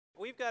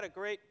we've got a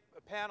great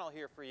panel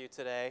here for you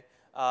today.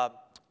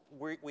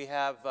 We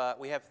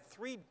have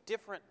three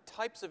different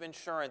types of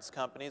insurance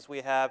companies.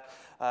 We have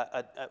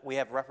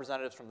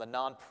representatives from the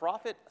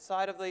nonprofit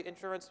side of the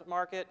insurance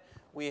market.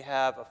 We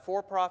have a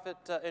for-profit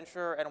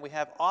insurer, and we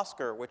have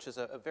Oscar, which is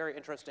a very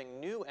interesting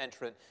new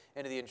entrant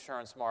into the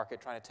insurance market,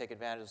 trying to take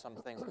advantage of some of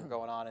the things that are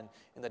going on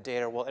in the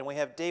data world. And we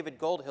have David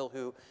Goldhill,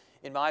 who,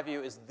 in my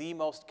view, is the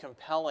most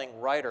compelling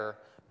writer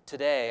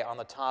today on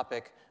the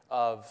topic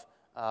of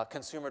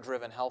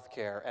consumer-driven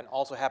healthcare, and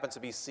also happens to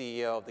be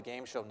CEO of the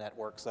Game Show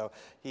Network. So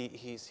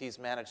he's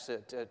managed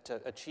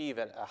to achieve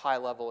at a high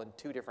level in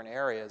two different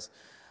areas.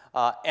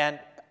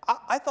 And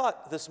I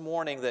thought this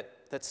morning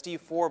that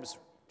Steve Forbes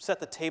set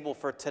the table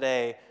for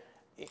today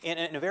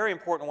in a very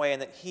important way,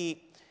 and that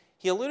he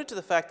alluded to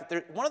the fact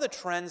that one of the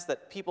trends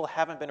that people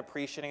haven't been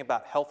appreciating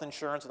about health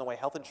insurance and the way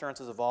health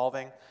insurance is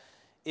evolving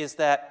is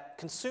that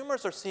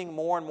consumers are seeing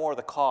more and more of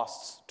the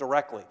costs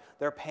directly.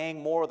 They're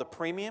paying more of the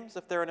premiums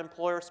if they're an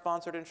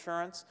employer-sponsored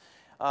insurance.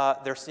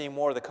 They're seeing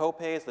more of the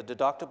co-pays. The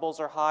deductibles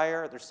are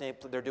higher.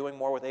 They're doing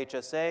more with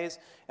HSAs.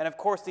 And of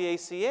course, the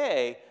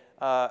ACA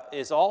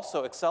is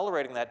also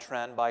accelerating that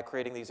trend by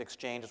creating these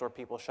exchanges where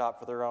people shop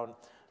for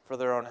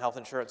their own health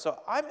insurance.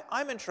 So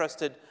I'm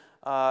interested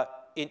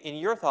in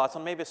your thoughts,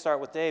 and maybe start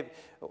with Dave,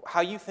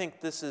 how you think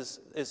this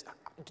is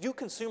do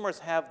consumers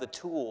have the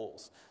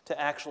tools to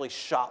actually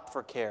shop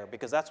for care?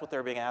 Because that's what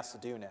they're being asked to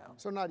do now.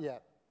 So not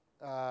yet.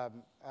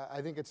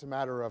 I think it's a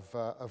matter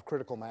of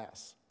critical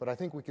mass, but I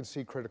think we can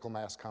see critical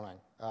mass coming.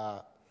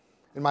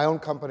 In my own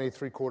company,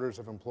 3/4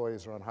 of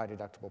employees are on high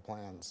deductible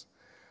plans.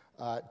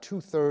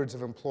 2/3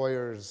 of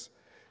employers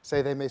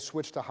say they may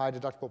switch to high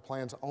deductible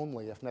plans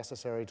only if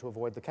necessary to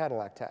avoid the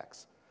Cadillac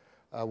tax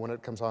when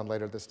it comes on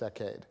later this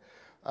decade.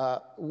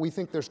 We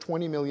think there's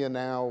 20 million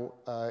now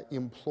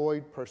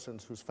employed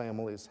persons whose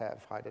families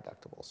have high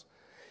deductibles.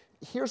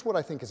 Here's what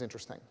I think is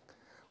interesting.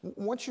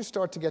 Once you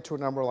start to get to a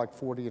number like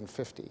 40 and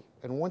 50,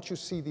 and once you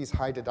see these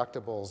high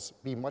deductibles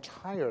be much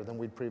higher than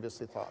we'd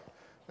previously thought,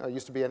 it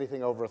used to be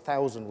anything over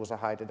 1,000 was a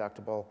high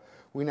deductible.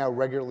 We now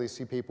regularly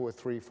see people with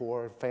 3,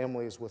 4,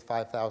 families with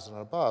 5,000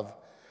 and above.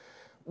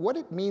 What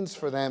it means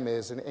for them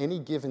is, in any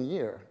given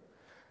year,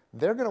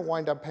 they're going to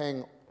wind up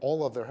paying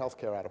all of their health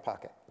care out of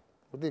pocket,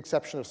 with the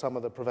exception of some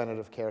of the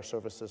preventative care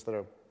services that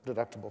are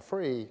deductible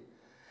free.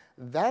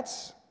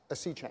 That's a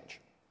sea change.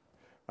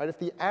 Right? If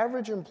the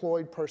average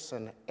employed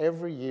person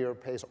every year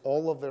pays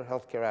all of their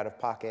health care out of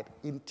pocket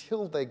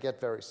until they get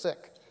very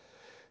sick,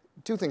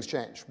 two things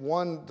change.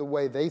 One, the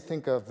way they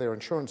think of their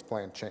insurance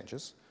plan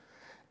changes.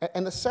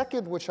 And the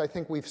second, which I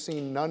think we've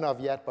seen none of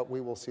yet, but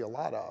we will see a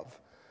lot of,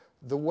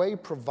 the way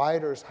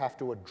providers have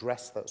to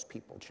address those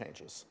people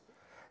changes.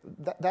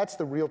 That's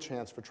the real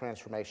chance for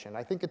transformation.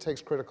 I think it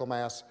takes critical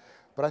mass,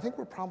 but I think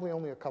we're probably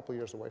only a couple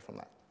years away from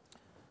that.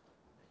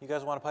 You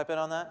guys want to pipe in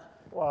on that?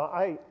 Well,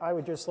 I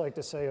would just like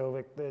to say,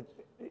 Ovik, that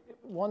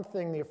one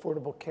thing the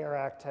Affordable Care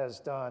Act has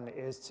done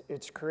is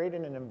it's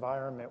created an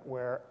environment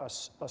where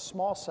a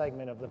small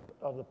segment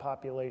of the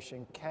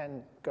population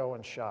can go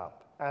and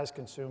shop as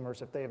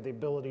consumers if they have the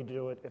ability to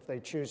do it, if they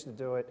choose to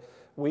do it.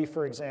 We,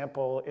 for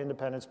example,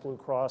 Independence Blue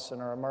Cross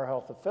and our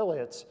AmeriHealth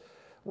affiliates,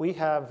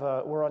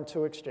 we're on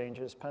 2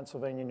 exchanges,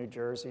 Pennsylvania, New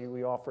Jersey.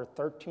 We offer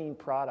 13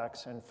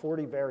 products and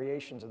 40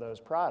 variations of those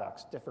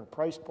products, different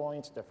price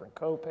points, different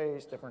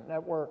co-pays, different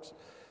networks.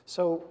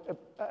 So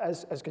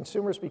as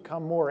consumers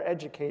become more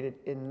educated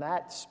in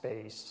that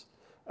space,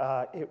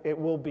 it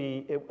will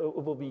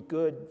be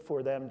good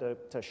for them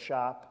to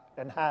shop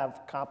and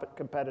have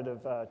competitive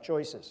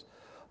choices.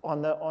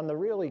 On the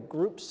really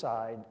group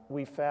side,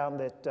 we found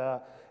that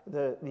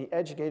the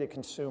educated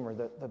consumer,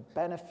 the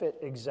benefit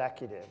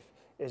executive,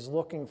 is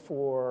looking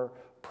for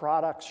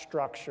product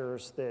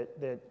structures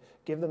that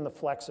give them the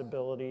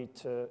flexibility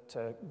to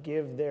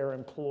give their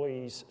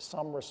employees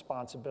some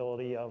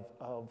responsibility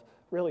of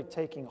really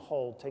taking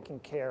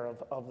care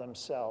of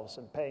themselves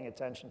and paying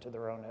attention to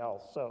their own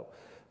health. So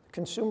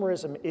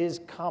consumerism is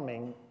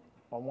coming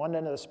on one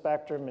end of the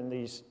spectrum in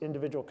these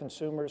individual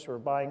consumers who are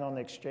buying on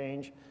the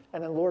exchange,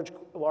 and in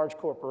large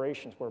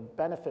corporations where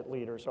benefit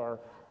leaders are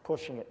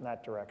pushing it in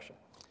that direction.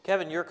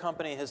 Kevin, your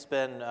company has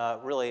been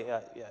really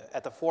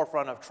at the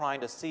forefront of trying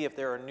to see if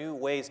there are new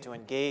ways to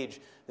engage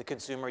the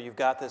consumer. You've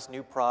got this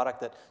new product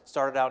that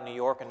started out in New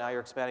York and now you're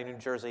expanding to New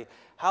Jersey.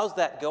 How's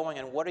that going,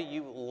 and what are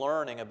you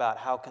learning about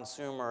how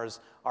consumers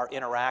are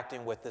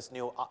interacting with this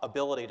new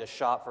ability to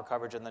shop for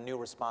coverage and the new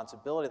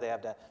responsibility they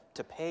have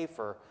to pay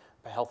for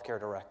health care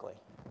directly?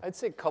 I'd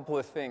say a couple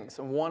of things.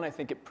 And one, I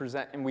think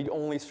and we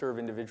only serve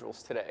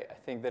individuals today. I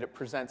think that it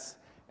presents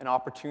an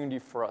opportunity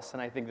for us,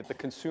 and I think that the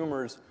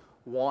consumers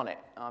want it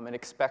and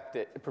expect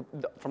it.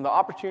 From the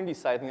opportunity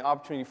side, I think the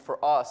opportunity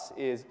for us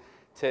is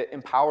to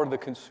empower the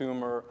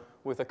consumer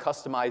with a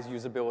customized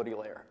usability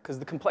layer, because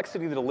the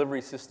complexity of the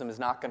delivery system is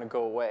not going to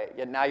go away.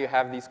 Yet now you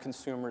have these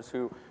consumers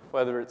who,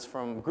 whether it's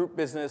from group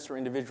business or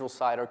individual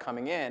side, are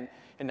coming in,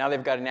 and now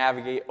they've got to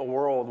navigate a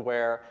world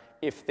where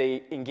if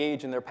they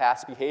engage in their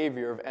past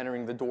behavior of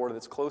entering the door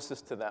that's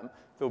closest to them,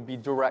 there'll be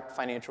direct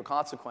financial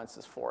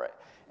consequences for it.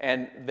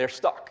 And they're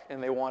stuck,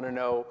 and they want to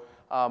know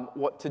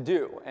what to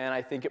do. And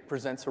I think it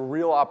presents a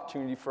real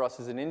opportunity for us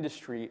as an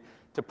industry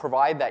to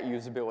provide that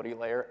usability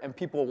layer, and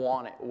people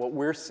want it. What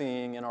we're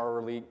seeing in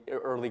our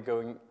early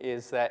going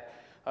is that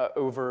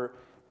over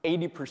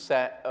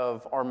 80%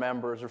 of our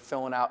members are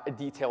filling out a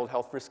detailed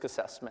health risk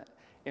assessment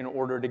in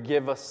order to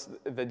give us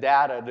the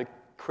data to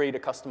create a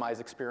customized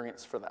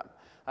experience for them,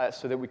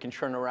 so that we can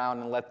turn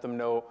around and let them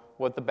know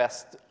what the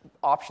best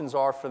options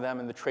are for them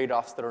and the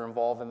trade-offs that are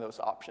involved in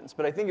those options.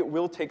 But I think it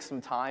will take some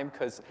time,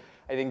 because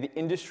I think the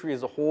industry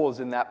as a whole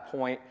is in that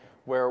point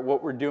where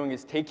what we're doing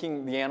is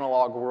taking the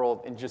analog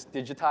world and just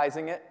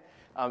digitizing it.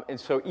 And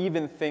so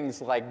even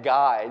things like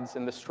guides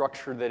and the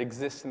structure that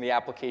exists in the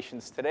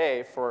applications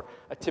today for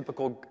a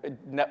typical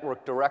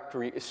network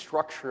directory is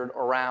structured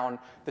around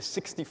the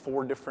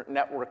 64 different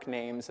network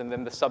names and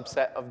then the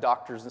subset of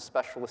doctors and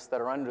specialists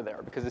that are under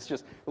there, because it's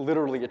just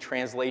literally a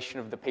translation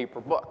of the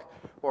paper book.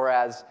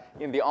 Whereas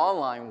in the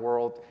online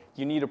world,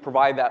 you need to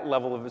provide that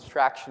level of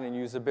abstraction and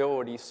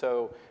usability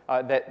so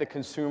that the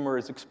consumer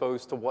is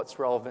exposed to what's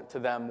relevant to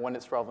them when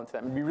it's relevant to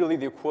them. It'd be really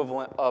the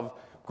equivalent of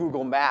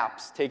Google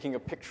Maps taking a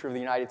picture of the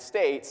United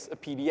States, a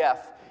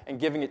PDF, and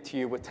giving it to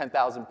you with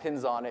 10,000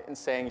 pins on it and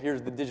saying,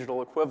 here's the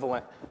digital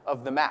equivalent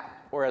of the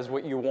map. Whereas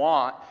what you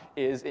want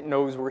is it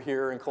knows we're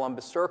here in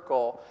Columbus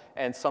Circle,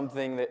 and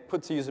something that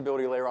puts a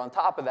usability layer on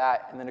top of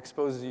that and then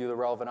exposes you the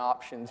relevant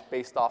options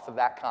based off of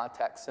that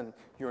context and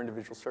your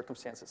individual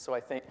circumstances. So I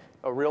think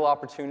a real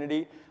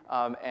opportunity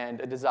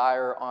and a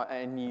desire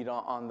and need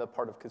on the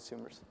part of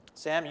consumers.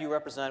 Sam, you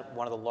represent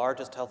one of the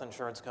largest health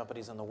insurance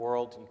companies in the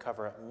world. You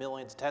cover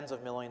millions, tens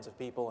of millions of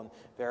people in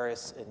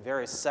various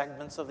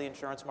segments of the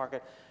insurance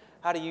market.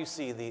 How do you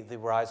see the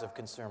rise of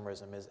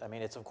consumerism? I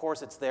mean, of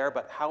course it's there,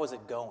 but how is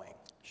it going?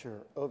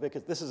 Sure.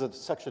 Ovik, this is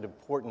such an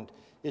important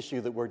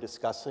issue that we're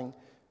discussing,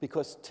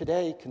 because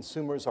today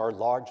consumers are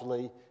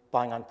largely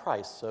buying on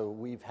price. So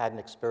we've had an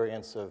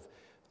experience of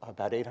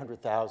about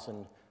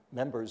 800,000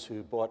 members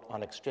who bought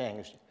on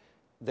exchange.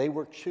 They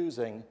were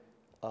choosing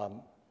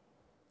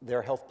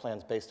their health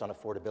plans based on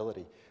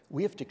affordability.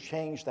 We have to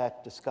change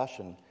that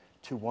discussion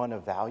to one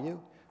of value.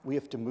 We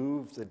have to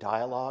move the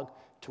dialogue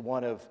to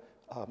one of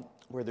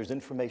where there's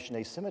information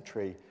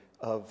asymmetry,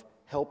 of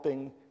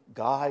helping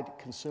guide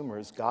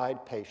consumers,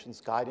 guide patients,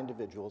 guide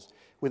individuals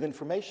with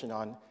information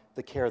on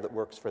the care that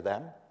works for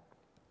them,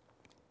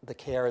 the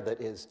care that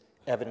is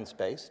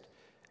evidence-based,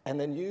 and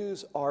then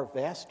use our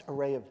vast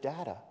array of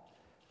data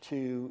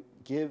to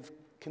give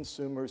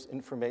consumers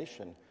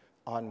information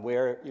on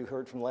where, you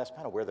heard from the last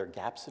panel, where there are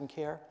gaps in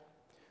care,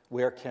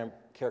 where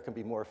care can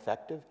be more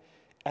effective.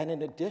 And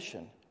in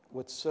addition,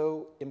 what's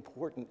so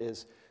important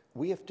is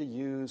we have to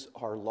use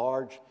our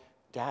large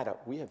data.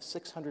 We have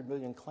 600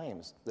 million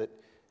claims that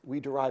we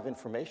derive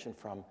information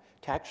from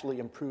to actually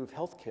improve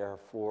healthcare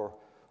for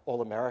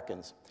all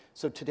Americans.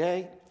 So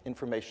today,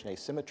 information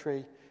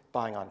asymmetry,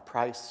 buying on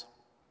price,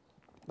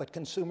 but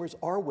consumers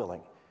are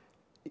willing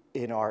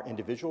in our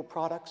individual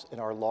products, in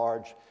our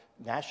large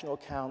national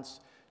accounts,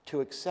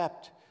 to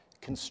accept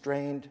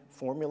constrained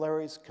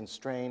formularies,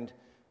 constrained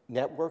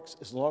networks,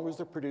 as long as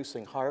they're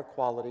producing higher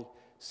quality,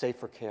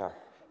 safer care.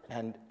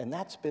 And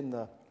that's been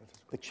the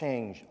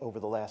change over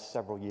the last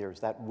several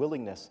years, that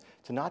willingness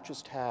to not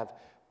just have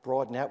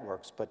broad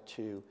networks, but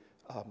to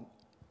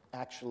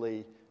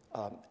actually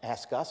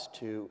ask us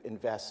to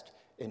invest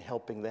in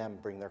helping them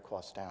bring their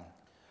costs down.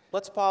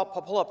 Let's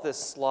pull up this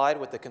slide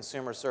with the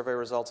consumer survey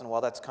results, and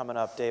while that's coming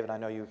up, David, I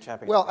know you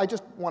champion. Well, I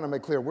just want to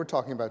make clear, we're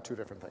talking about two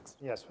different things.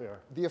 Yes, we are.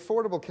 The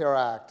Affordable Care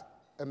Act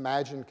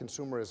imagined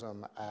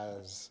consumerism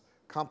as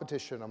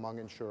competition among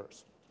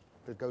insurers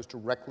that goes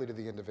directly to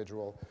the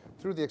individual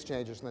through the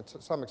exchanges and then to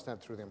some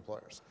extent through the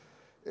employers.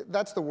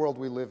 That's the world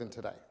we live in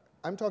today.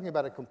 I'm talking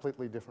about a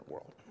completely different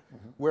world,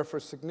 where for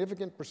a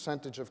significant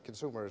percentage of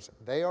consumers,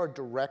 they are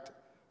direct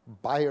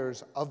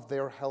buyers of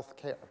their health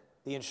care.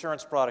 The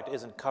insurance product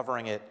isn't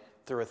covering it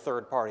through a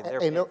third party. They're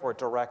paying for it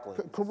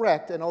directly.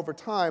 Correct, and over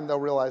time, they'll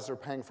realize they're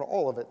paying for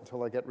all of it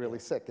until they get really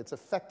sick. It's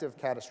effective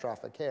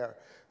catastrophic care.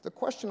 The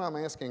question I'm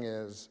asking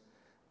is,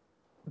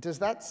 does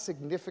that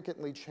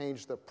significantly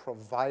change the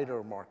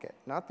provider market?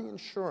 Not the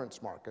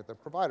insurance market, the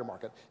provider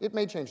market. It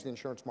may change the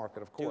insurance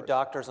market, of course. Do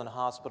doctors and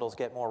hospitals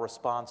get more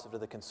responsive to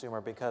the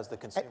consumer because the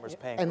consumer's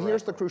paying And directly?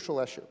 here's the crucial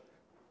issue.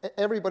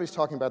 Everybody's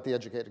talking about the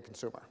educated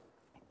consumer.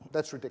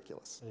 That's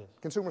ridiculous. Yes.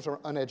 Consumers are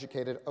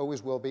uneducated,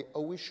 always will be,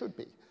 always should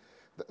be.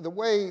 The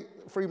way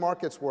free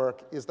markets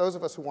work is those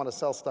of us who want to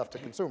sell stuff to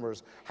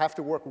consumers have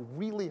to work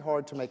really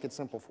hard to make it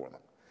simple for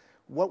them.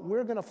 What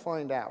we're going to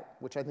find out,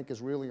 which I think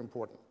is really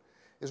important,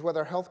 is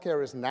whether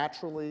healthcare is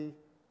naturally,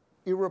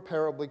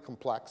 irreparably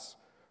complex,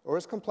 or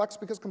is complex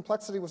because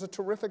complexity was a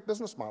terrific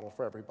business model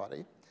for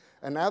everybody.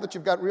 And now that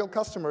you've got real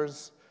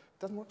customers, it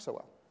doesn't work so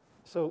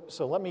well.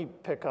 So let me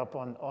pick up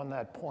on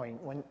that point.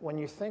 When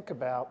you think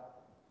about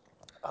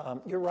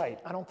You're right.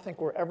 I don't think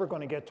we're ever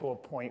going to get to a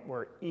point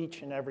where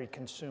each and every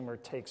consumer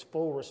takes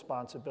full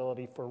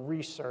responsibility for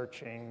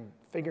researching,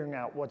 figuring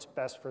out what's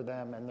best for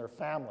them and their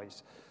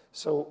families.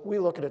 So we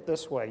look at it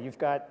this way. You've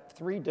got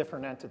 3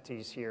 different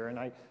entities here, and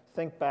I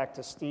think back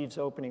to Steve's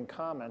opening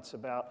comments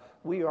about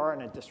we are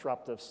in a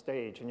disruptive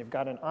stage, and you've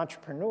got an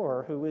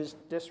entrepreneur who is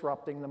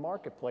disrupting the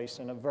marketplace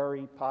in a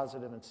very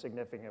positive and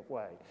significant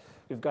way.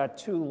 You've got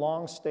 2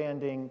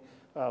 long-standing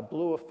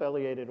blue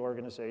affiliated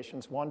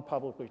organizations, one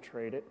publicly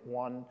traded,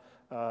 one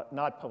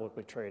not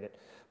publicly traded.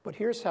 But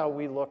here's how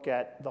we look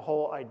at the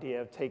whole idea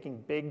of taking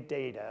big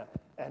data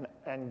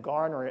and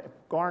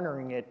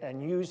garnering it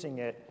and using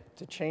it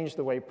to change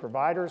the way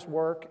providers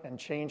work and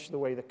change the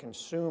way the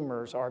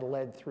consumers are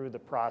led through the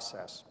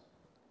process.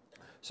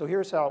 So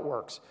here's how it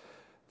works.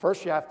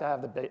 First, you have to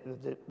have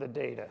the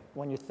data.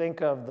 When you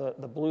think of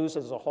the blues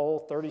as a whole,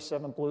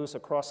 37 blues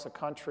across the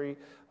country,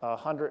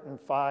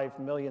 105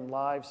 million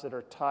lives that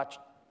are touched,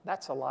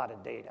 that's a lot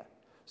of data.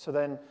 So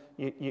then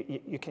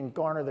you can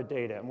garner the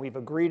data. And we've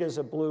agreed as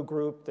a blue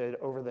group that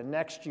over the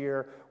next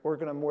year, we're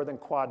going to more than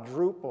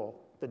quadruple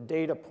the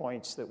data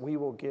points that we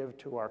will give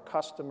to our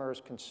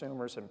customers,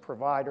 consumers, and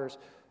providers,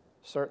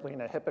 certainly in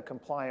a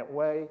HIPAA-compliant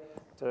way,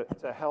 to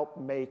help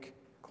make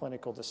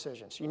clinical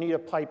decisions. You need a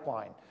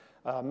pipeline.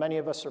 Many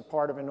of us are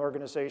part of an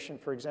organization,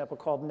 for example,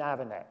 called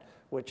Navinet,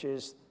 which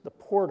is the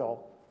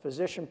portal,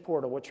 physician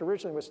portal, which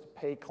originally was to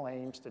pay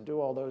claims, to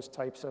do all those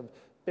types of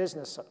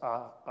business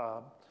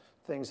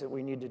things that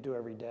we need to do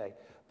every day.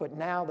 But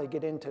now they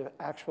get into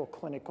actual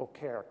clinical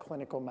care,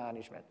 clinical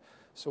management.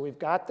 So we've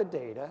got the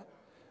data,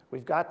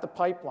 we've got the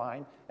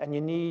pipeline, and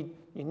you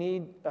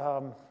need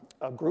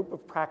a group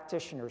of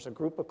practitioners, a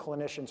group of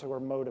clinicians who are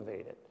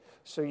motivated.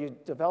 So you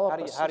develop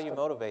How do you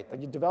motivate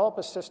them? You develop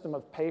a system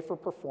of pay for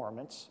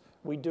performance.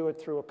 We do it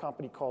through a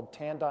company called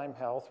Tandem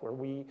Health, where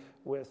we,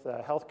 with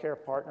healthcare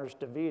partners,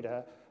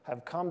 DaVita,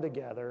 have come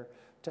together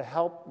to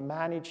help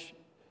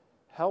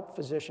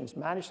physicians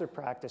manage their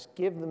practice,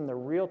 give them the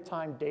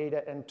real-time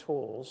data and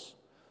tools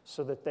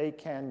so that they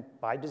can,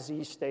 by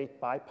disease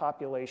state, by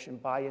population,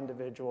 by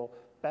individual,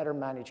 better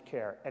manage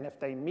care. And if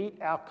they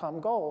meet outcome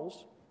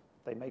goals,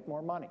 they make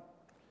more money.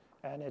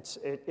 And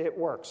it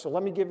works. So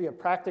let me give you a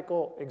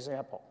practical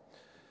example.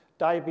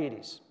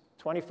 Diabetes.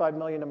 25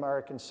 million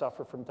Americans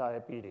suffer from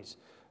diabetes.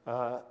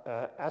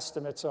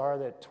 Estimates are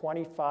that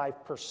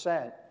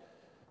 25%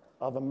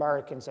 of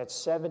Americans, that's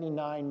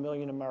 79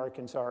 million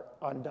Americans, are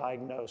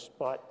undiagnosed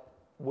but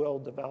will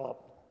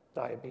develop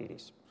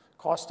diabetes.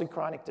 Costly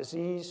chronic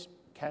disease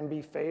can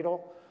be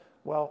fatal.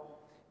 Well,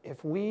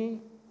 if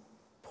we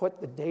put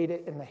the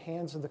data in the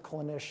hands of the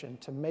clinician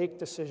to make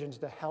decisions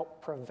to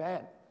help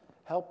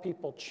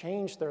people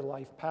change their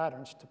life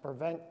patterns to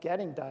prevent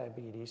getting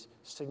diabetes,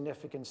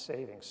 significant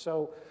savings.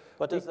 So,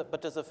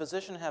 but does the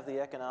physician have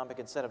the economic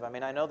incentive? I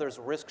mean, I know there's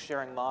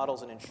risk-sharing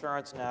models in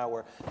insurance now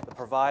where the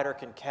provider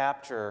can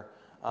capture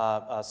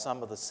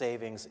some of the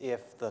savings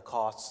if the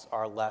costs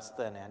are less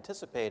than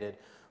anticipated.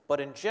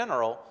 But in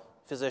general,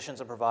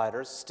 physicians and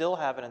providers still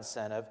have an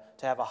incentive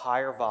to have a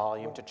higher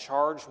volume, to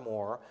charge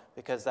more,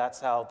 because that's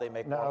how they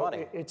make more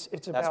money. It's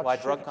that's about why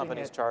drug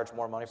companies charge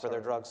more money for their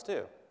drugs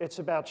too. It's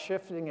about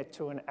shifting it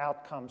to an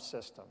outcome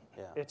system.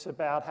 Yeah. It's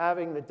about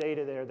having the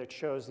data there that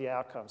shows the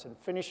outcomes and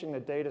finishing the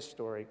data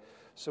story.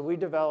 So we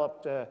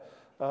developed a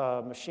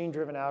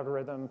machine-driven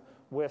algorithm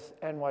with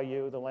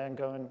NYU, the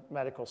Langone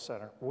Medical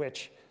Center,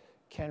 which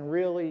can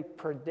really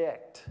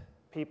predict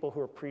people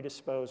who are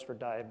predisposed for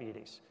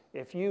diabetes.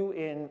 If you,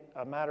 in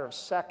a matter of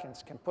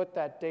seconds, can put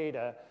that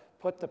data,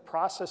 put the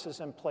processes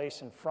in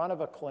place in front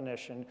of a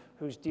clinician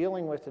who's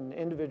dealing with an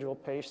individual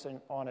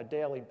patient on a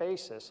daily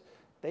basis,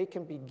 they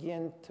can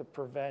begin to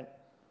prevent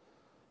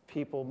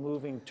people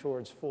moving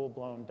towards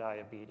full-blown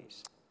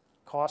diabetes.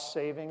 Cost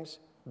savings,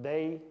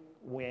 they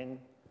win.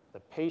 The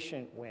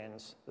patient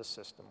wins, the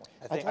system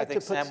wins. I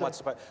think Sam wants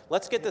to.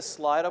 Let's get this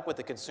slide up with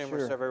the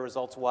consumer survey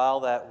results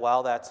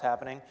while that's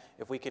happening.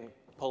 If we can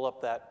pull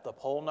up the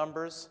poll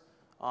numbers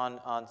on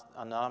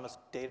anonymous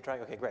data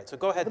tracking. Okay, great. So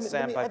go ahead,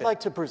 Sam. I'd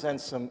like to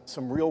present some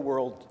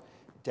real-world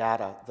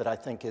data that I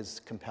think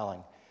is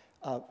compelling.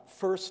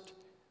 First,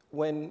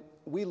 when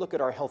we look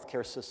at our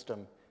healthcare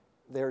system,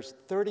 there's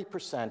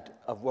 30%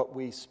 of what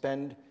we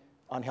spend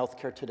on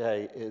healthcare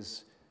today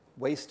is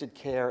wasted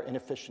care,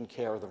 inefficient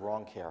care, or the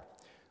wrong care.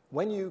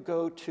 When you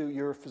go to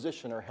your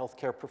physician or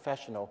healthcare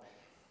professional,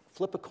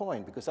 flip a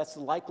coin, because that's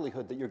the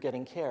likelihood that you're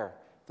getting care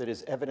that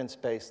is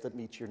evidence-based, that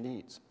meets your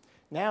needs.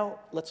 Now,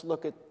 let's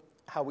look at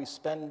how we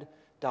spend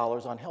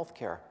dollars on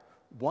healthcare.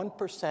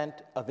 1%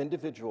 of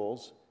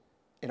individuals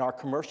in our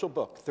commercial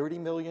book, 30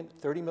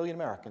 million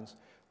Americans,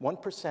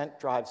 1%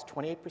 drives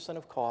 28%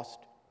 of cost,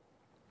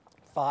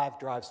 5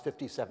 drives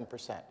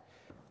 57%.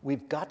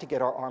 We've got to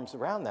get our arms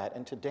around that,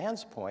 and to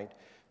Dan's point,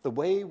 the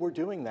way we're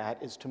doing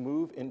that is to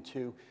move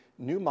into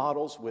new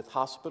models with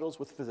hospitals,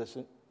 with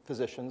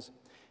physicians,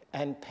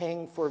 and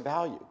paying for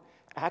value,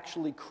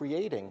 actually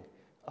creating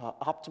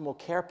optimal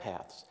care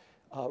paths,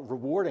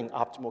 rewarding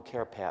optimal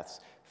care paths,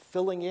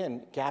 filling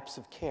in gaps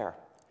of care.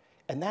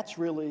 And that's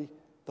really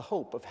the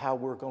hope of how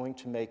we're going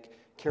to make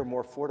care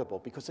more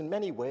affordable. Because in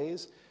many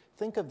ways,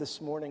 think of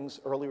this morning's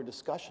earlier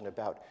discussion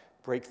about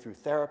breakthrough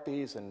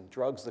therapies and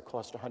drugs that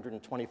cost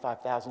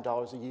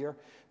 $125,000 a year.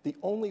 The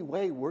only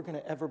way we're going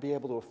to ever be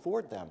able to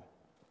afford them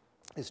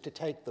is to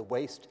take the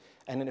waste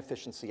and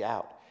inefficiency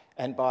out.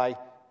 And by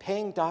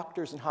paying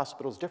doctors and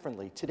hospitals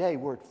differently, today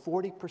we're at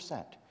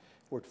 40%.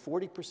 We're at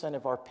 40%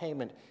 of our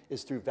payment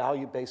is through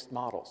value-based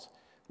models.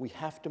 We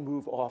have to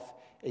move off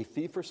a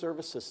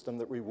fee-for-service system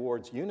that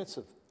rewards units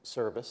of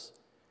service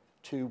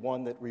to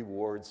one that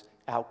rewards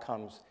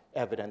outcomes,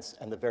 evidence,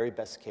 and the very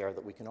best care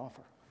that we can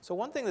offer. So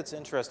one thing that's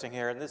interesting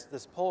here, and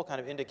this poll kind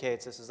of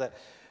indicates this, is that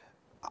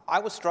I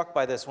was struck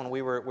by this when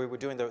we were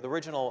doing the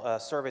original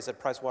surveys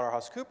that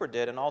PricewaterhouseCoopers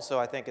did, and also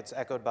I think it's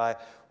echoed by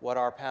what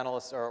our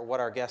panelists or what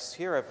our guests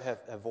here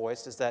have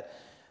voiced, is that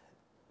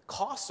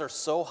costs are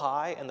so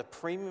high and the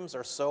premiums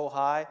are so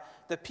high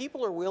that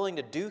people are willing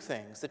to do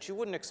things that you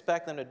wouldn't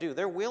expect them to do.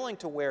 They're willing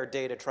to wear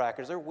data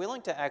trackers. They're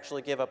willing to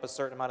actually give up a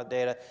certain amount of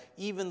data,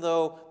 even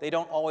though they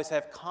don't always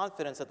have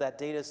confidence that that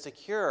data is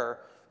secure,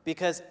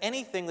 because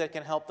anything that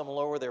can help them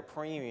lower their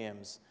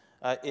premiums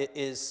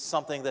is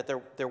something that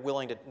they're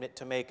willing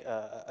to make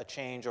a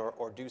change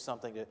or do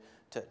something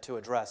to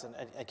address.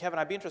 And Kevin,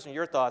 I'd be interested in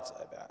your thoughts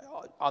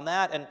on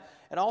that,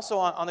 and also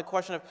on the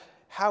question of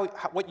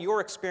what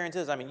your experience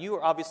is. I mean, you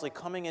are obviously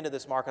coming into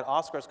this market,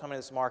 Oscar's coming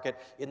into this market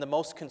in the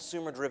most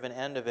consumer-driven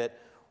end of it.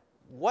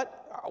 What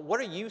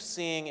are you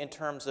seeing in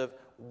terms of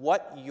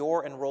what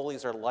your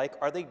enrollees are like?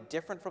 Are they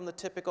different from the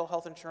typical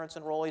health insurance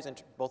enrollees,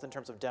 both in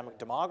terms of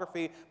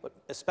demography, but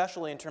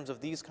especially in terms of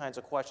these kinds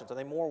of questions? Are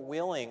they more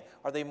willing?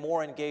 Are they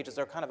more engaged? Is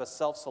there kind of a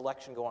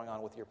self-selection going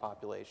on with your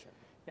population?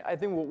 Yeah, I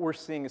think what we're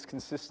seeing is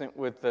consistent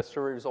with the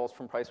survey results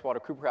from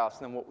PricewaterhouseCoopers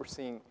and then what we're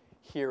seeing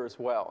here as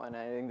well. And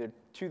I think there are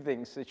two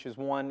things, which is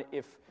one,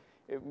 if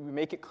we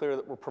make it clear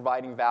that we're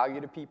providing value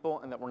to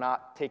people and that we're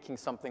not taking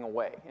something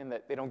away and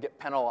that they don't get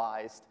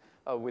penalized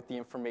with the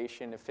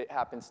information if it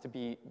happens to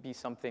be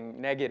something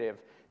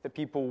negative, that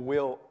people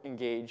will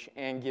engage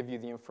and give you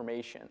the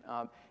information.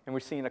 And we're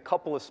seeing a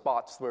couple of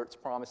spots where it's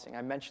promising.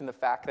 I mentioned the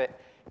fact that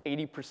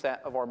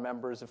 80% of our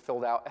members have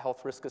filled out a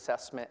health risk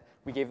assessment.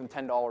 We gave them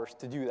 $10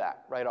 to do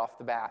that right off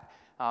the bat.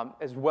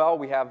 As well,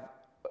 we have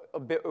a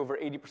bit over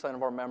 80%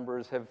 of our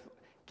members have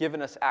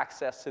given us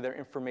access to their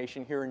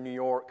information here in New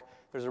York.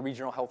 There's a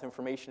regional health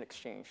information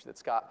exchange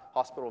that's got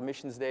hospital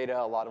admissions data,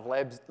 a lot of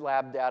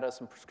lab data,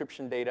 some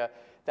prescription data.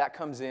 That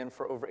comes in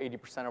for over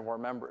 80% of our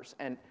members.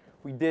 And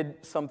we did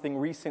something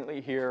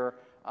recently here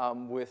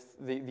with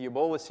the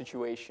Ebola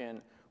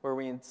situation where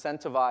we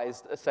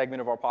incentivized a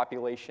segment of our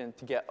population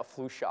to get a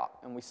flu shot.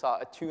 And we saw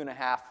a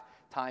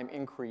 2.5-time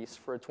increase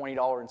for a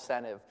 $20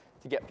 incentive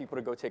to get people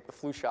to go take the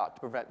flu shot to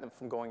prevent them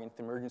from going into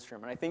the emergency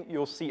room. And I think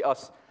you'll see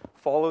us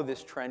follow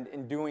this trend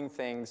in doing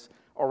things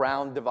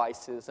around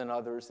devices and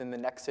others in the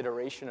next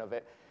iteration of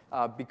it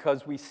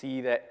because we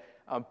see that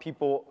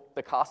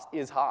the cost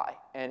is high.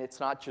 And it's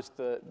not just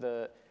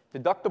the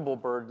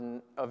deductible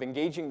burden of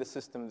engaging the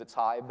system that's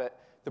high, but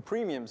the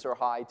premiums are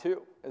high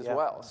too as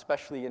well,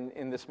 especially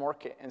in this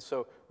market. And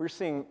so we're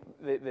seeing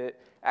the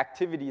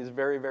activity is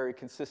very, very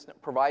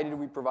consistent, provided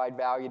we provide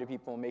value to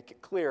people and make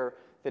it clear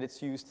that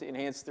it's used to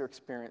enhance their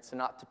experience and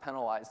not to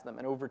penalize them.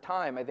 And over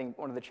time, I think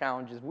one of the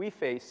challenges we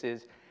face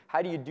is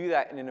how do you do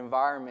that in an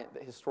environment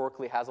that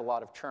historically has a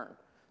lot of churn?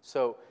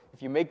 So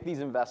if you make these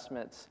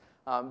investments,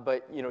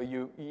 but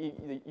you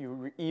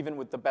even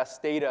with the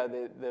best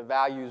data, the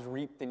values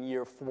reaped in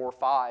year 4 or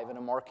 5 in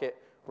a market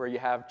where you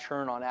have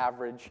churn on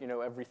average,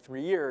 every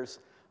 3 years,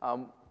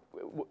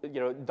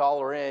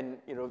 dollar in,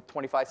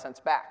 25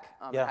 cents back.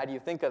 How do you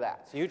think of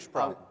that? It's a huge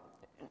problem.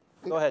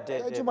 Go ahead,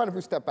 Dave. Do you mind if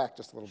we step back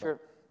just a little Sure.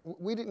 bit?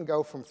 We didn't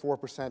go from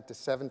 4% to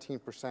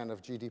 17%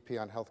 of GDP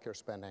on healthcare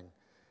spending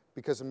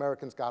because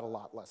Americans got a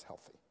lot less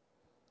healthy.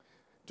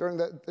 During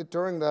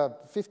the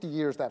 50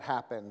 years that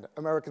happened,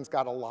 Americans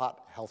got a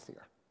lot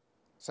healthier.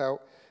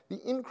 So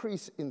the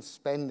increase in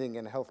spending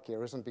in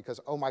healthcare isn't because,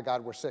 oh my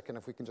God, we're sick and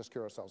if we can just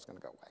cure ourselves, it's going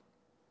to go away.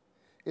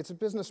 It's a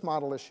business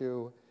model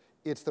issue.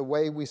 It's the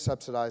way we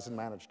subsidize and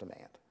manage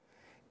demand.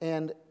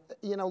 And,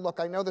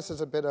 look, I know this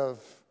is a bit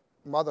of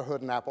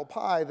motherhood and apple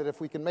pie, that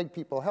if we can make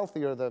people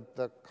healthier,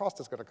 the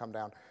cost is going to come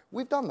down.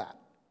 We've done that.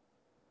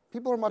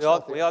 People are much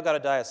healthier. We all got to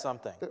die of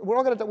something. We're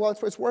all going to, well,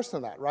 it's worse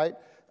than that, right?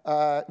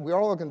 We are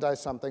all going to die of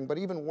something, but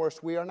even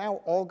worse, we are now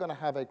all going to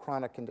have a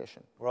chronic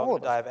condition. We're all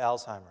going to die of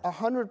Alzheimer's.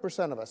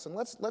 100% of us. And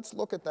let's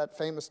look at that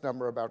famous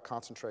number about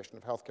concentration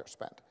of healthcare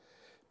spend,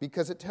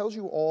 because it tells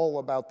you all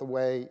about the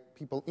way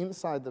people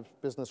inside the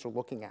business are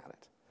looking at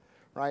it,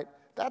 right?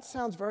 That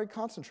sounds very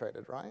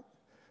concentrated, right?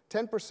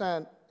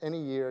 10%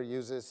 any year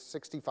uses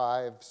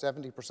 65,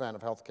 70%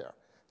 of healthcare.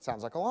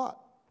 Sounds like a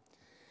lot.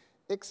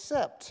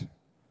 Except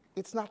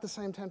it's not the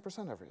same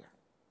 10% every year.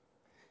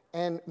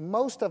 And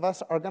most of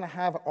us are going to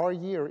have our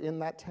year in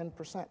that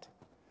 10%.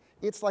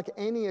 It's like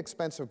any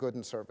expensive good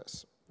and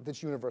service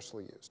that's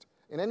universally used.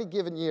 In any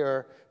given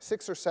year,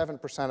 6 or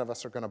 7% of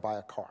us are going to buy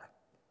a car.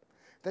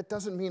 That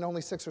doesn't mean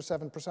only 6 or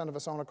 7% of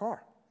us own a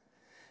car.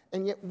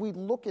 And yet we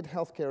look at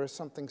healthcare as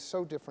something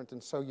so different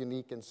and so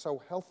unique and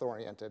so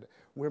health-oriented,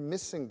 we're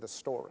missing the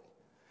story.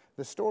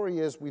 The story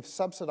is we've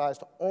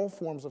subsidized all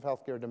forms of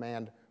healthcare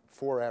demand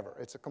forever.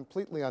 It's a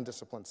completely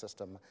undisciplined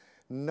system.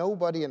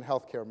 Nobody in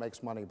healthcare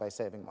makes money by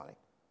saving money.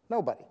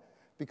 Nobody.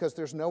 Because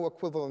there's no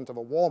equivalent of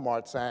a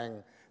Walmart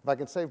saying, if I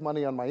can save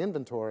money on my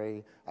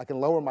inventory, I can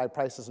lower my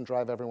prices and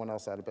drive everyone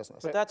else out of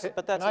business. But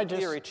that's in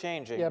theory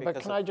changing. Yeah, but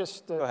can I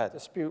just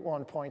dispute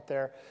one point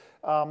there?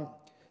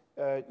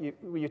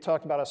 You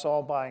talked about us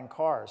all buying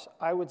cars.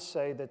 I would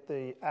say that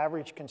the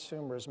average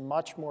consumer is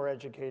much more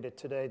educated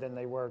today than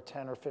they were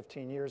 10 or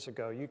 15 years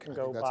ago. You can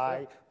go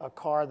buy a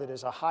car that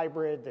is a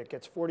hybrid, that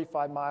gets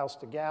 45 miles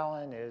to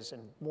gallon, is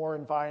more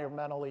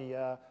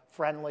environmentally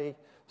friendly.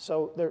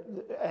 So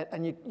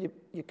and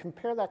you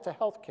compare that to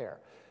healthcare.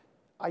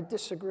 I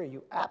disagree.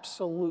 You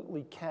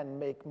absolutely can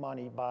make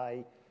money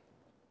by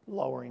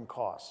lowering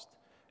cost.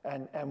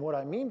 And what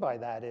I mean by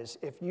that is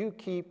if you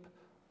keep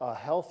a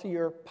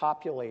healthier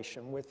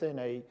population within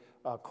a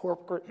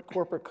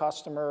corporate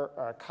customer,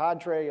 or a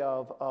cadre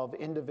of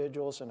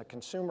individuals in a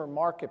consumer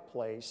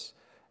marketplace,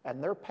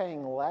 and they're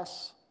paying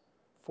less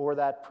for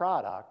that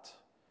product,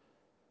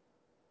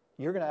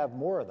 you're going to have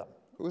more of them.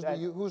 Who's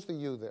the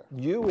you there?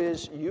 You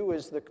is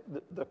the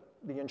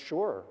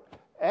insurer,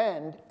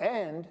 and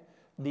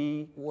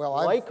the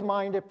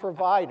like-minded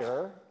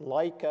provider,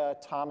 like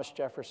Thomas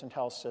Jefferson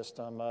Health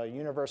System,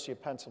 University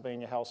of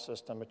Pennsylvania Health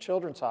System, a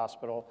children's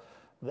hospital.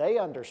 They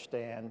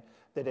understand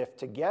that if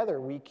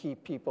together we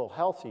keep people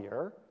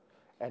healthier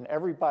and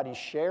everybody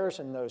shares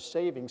in those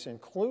savings,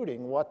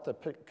 including what the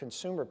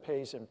consumer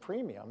pays in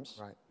premiums.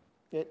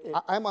 Right.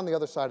 I'm on the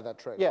other side of that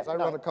trade. Yeah, I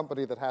run a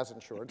company that has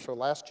insured. So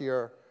last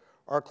year,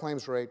 our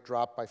claims rate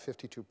dropped by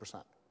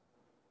 52%.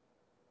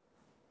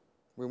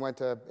 We went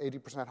to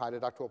 80% high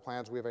deductible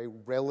plans. We have a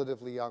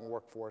relatively young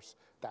workforce.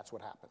 That's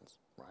what happens,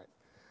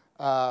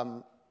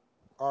 right?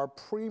 Our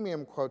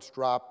premium quotes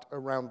dropped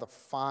around the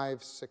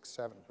 5, 6,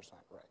 7%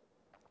 rate.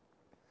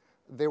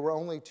 There were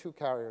only 2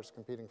 carriers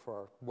competing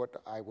for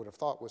what I would have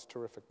thought was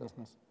terrific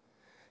business.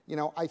 You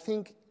know, I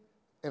think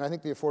the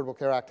Affordable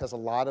Care Act has a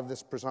lot of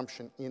this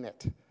presumption in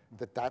it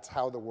that that's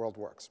how the world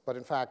works. But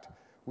in fact,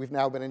 we've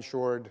now been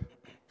insured,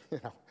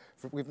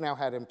 we've now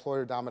had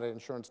employer-dominated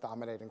insurance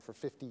dominating for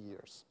 50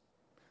 years.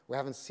 We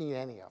haven't seen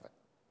any of it.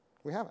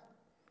 We haven't,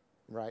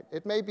 right?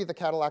 It may be the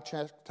Cadillac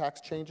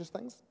tax changes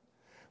things,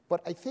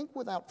 but I think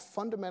without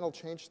fundamental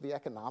change to the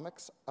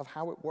economics of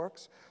how it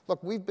works,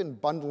 look, we've been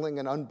bundling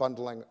and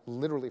unbundling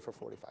literally for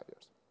 45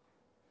 years,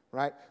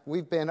 right?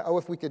 We've been,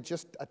 if we could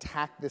just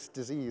attack this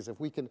disease,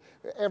 if we can,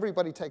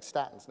 everybody takes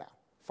statins now,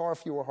 far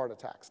fewer heart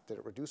attacks. Did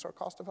it reduce our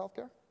cost of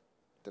healthcare?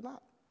 Did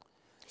not.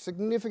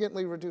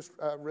 Significantly reduced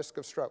risk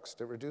of strokes.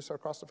 Did it reduce our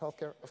cost of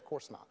healthcare? Of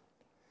course not.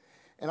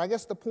 And I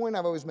guess the point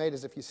I've always made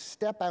is if you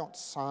step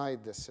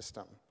outside this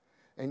system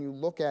and you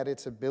look at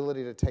its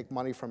ability to take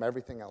money from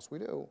everything else we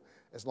do,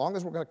 as long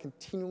as we're going to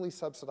continually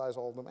subsidize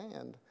all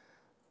demand,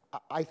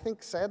 I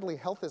think sadly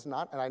health is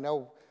not, and I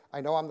know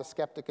I'm the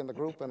skeptic in the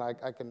group, and I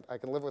can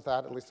live with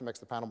that. At least it makes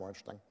the panel more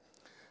interesting.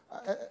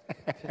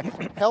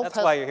 That's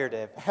why you're here,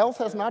 Dave. Health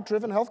has not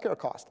driven healthcare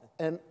cost,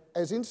 and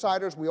as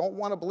insiders, we all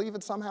want to believe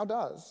it somehow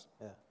does.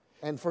 Yeah.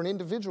 And for an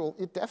individual,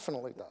 it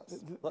definitely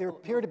does. There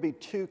appear to be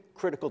 2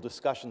 critical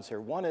discussions here.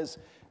 One is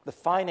the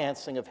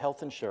financing of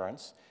health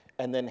insurance,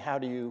 and then how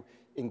do you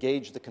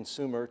engage the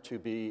consumer to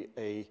be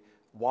a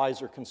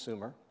wiser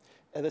consumer.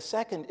 And the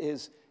second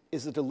is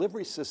the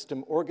delivery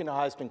system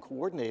organized and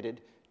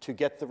coordinated to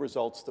get the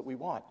results that we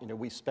want? You know,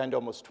 we spend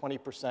almost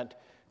 20%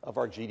 of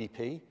our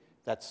GDP.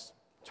 That's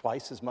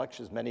twice as much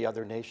as many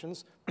other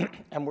nations.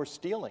 And we're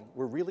stealing.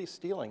 We're really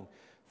stealing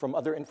from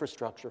other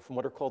infrastructure, from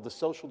what are called the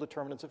social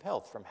determinants of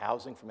health, from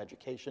housing, from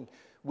education.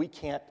 We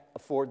can't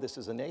afford this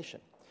as a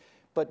nation.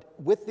 But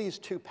with these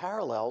 2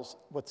 parallels,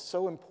 what's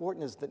so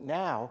important is that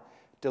now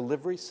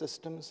delivery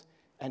systems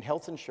and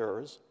health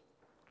insurers,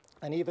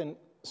 and even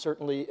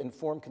certainly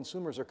informed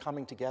consumers, are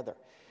coming together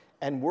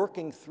and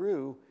working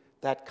through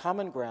that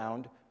common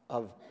ground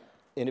of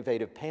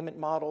innovative payment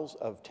models,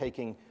 of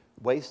taking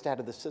waste out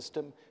of the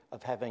system,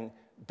 of having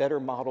better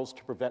models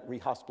to prevent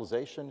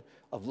rehospitalization,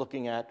 of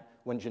looking at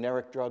when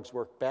generic drugs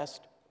work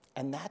best.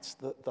 And that's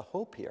the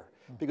hope here.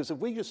 Because if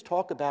we just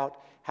talk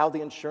about how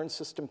the insurance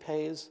system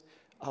pays,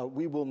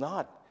 we will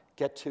not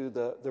get to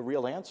the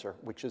real answer,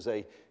 which is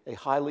a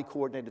highly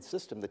coordinated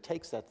system that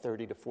takes that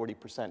 30 to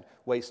 40%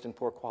 waste and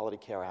poor quality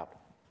care out.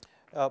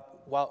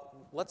 Well,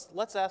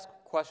 let's ask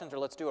questions, or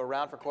let's do a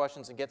round for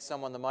questions and get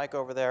someone the mic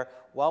over there.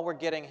 While we're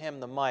getting him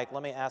the mic,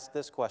 let me ask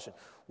this question.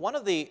 One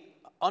of the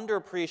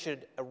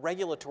underappreciated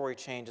regulatory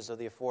changes of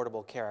the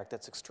Affordable Care Act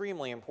that's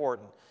extremely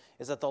important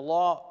is that the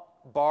law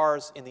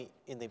bars, in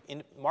the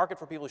market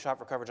for people who shop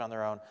for coverage on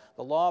their own,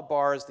 the law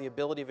bars the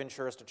ability of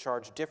insurers to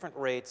charge different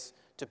rates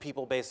to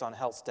people based on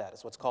health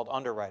status, what's called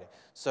underwriting.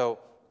 So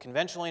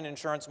conventionally in an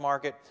insurance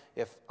market,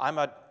 if I'm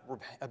a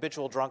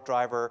habitual drunk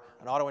driver,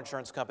 an auto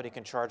insurance company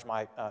can charge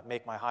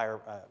make my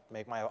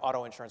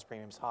auto insurance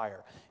premiums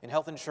higher. In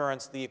health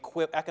insurance, the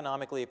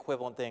economically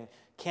equivalent thing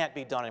can't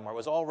be done anymore. It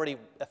was already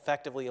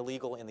effectively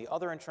illegal in the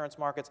other insurance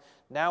markets.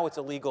 Now it's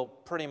illegal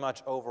pretty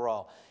much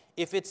overall.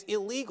 If it's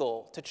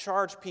illegal to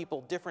charge people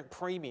different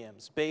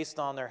premiums based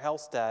on their health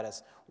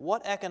status,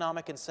 what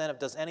economic incentive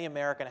does any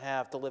American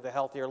have to live a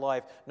healthier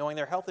life knowing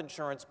their health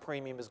insurance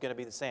premium is going to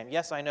be the same?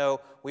 Yes, I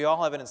know we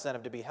all have an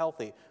incentive to be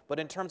healthy, but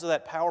in terms of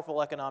that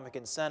powerful economic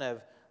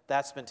incentive,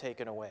 that's been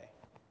taken away.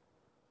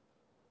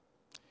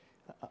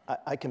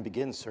 I can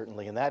begin,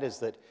 certainly, and that is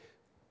that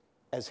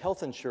as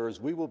health insurers,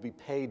 we will be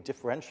paid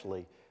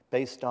differentially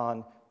based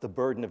on the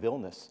burden of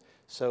illness.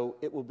 So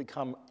it will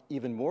become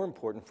even more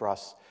important for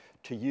us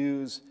to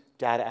use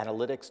data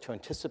analytics to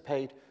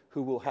anticipate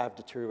who will have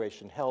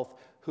deterioration in health,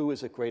 who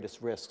is at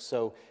greatest risk.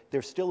 So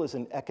there still is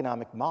an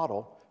economic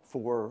model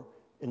for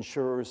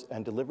insurers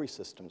and delivery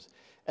systems.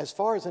 As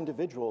far as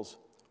individuals,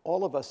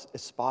 all of us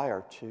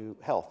aspire to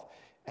health.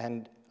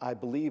 And I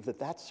believe that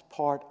that's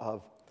part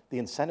of the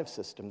incentive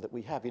system that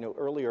we have. You know,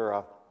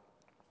 earlier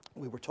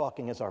we were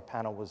talking as our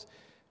panel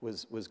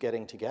was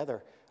getting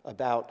together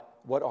about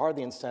what are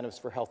the incentives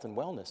for health and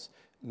wellness.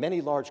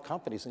 Many large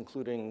companies,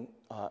 including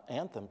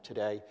Anthem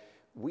today,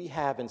 we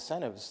have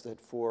incentives that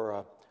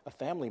for a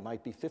family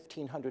might be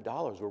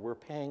 $1,500, where we're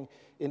paying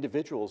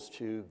individuals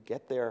to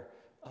get their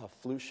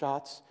flu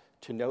shots,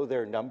 to know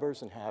their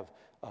numbers and have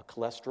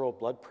cholesterol,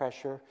 blood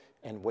pressure,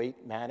 and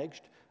weight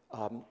managed.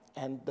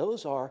 And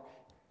those are,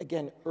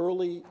 again,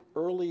 early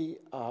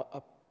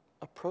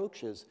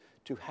approaches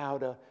to how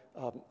to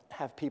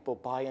have people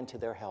buy into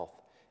their health.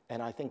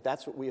 And I think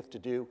that's what we have to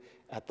do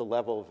at the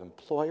level of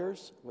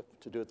employers, we have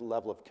to do at the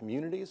level of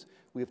communities,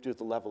 we have to do at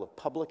the level of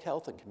public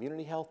health and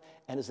community health,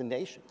 and as a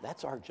nation.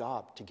 That's our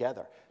job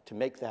together, to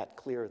make that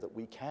clear that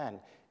we can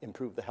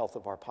improve the health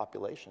of our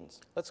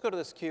populations. Let's go to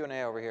this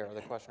Q&A over here, or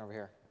the question over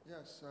here.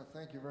 Yes,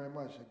 thank you very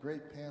much. A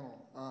great panel.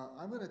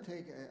 I'm going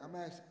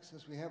to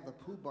since we have the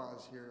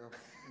poobahs here of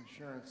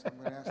insurance, I'm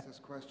going to ask this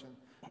question,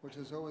 which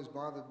has always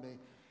bothered me.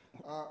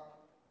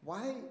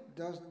 Why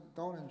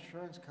don't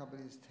insurance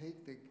companies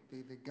take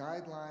the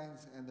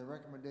guidelines and the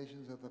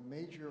recommendations of the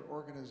major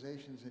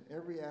organizations in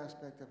every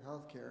aspect of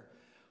healthcare,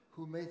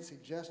 who may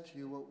suggest to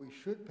you what we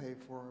should pay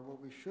for and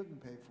what we shouldn't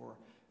pay for?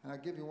 And I'll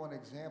give you one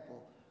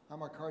example.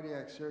 I'm a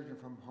cardiac surgeon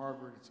from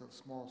Harvard. It's a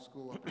small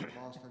school up in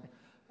Boston.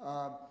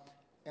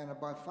 And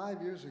about 5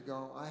 years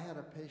ago, I had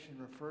a patient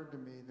referred to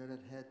me that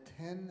had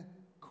 10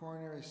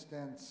 coronary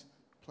stents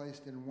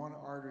placed in one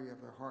artery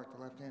of the heart,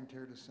 the left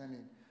anterior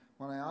descending.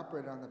 When I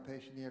operated on the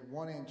patient, he had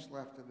 1 inch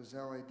left of his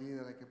LAD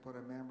that I could put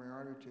a mammary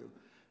artery to.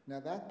 Now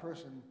that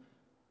person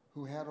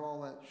who had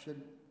all that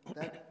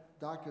that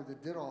doctor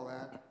that did all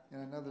that in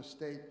another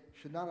state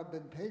should not have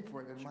been paid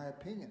for it, in my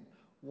opinion.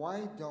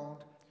 Why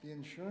don't the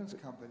insurance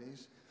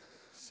companies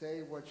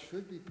say what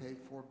should be paid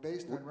for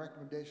based on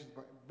recommendations,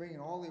 by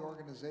bringing all the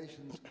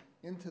organizations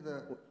into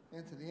the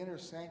inner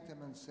sanctum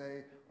and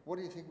say, what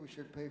do you think we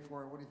should pay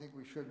for and what do you think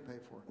we shouldn't pay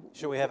for?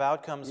 Should we have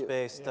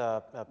outcomes-based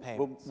payments?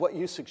 Well, what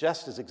you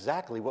suggest is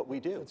exactly what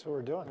we do. That's what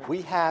we're doing.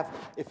 We have,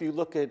 if you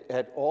look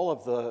at all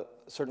of the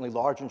certainly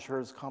large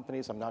insurance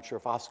companies, I'm not sure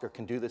if Oscar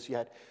can do this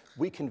yet,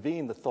 we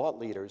convene the thought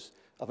leaders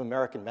of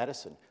American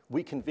medicine.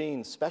 We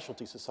convene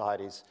specialty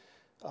societies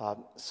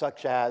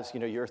such as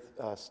your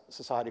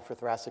Society for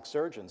Thoracic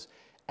Surgeons,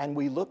 and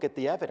we look at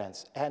the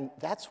evidence, and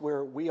that's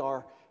where we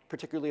are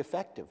particularly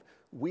effective.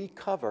 We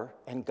cover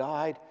and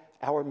guide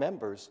our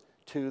members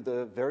to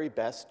the very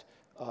best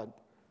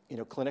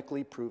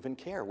clinically proven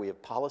care. We have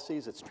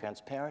policies, it's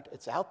transparent,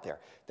 it's out there.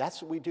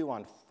 That's what we do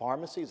on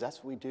pharmacies, that's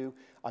what we do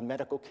on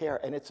medical care,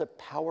 and it's a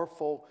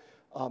powerful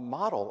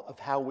model of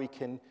how we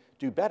can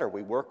do better.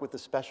 We work with the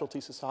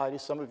specialty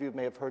societies. Some of you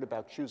may have heard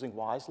about Choosing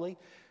Wisely,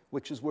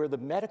 which is where the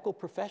medical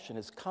profession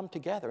has come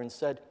together and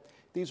said,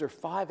 these are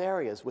 5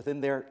 areas within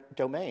their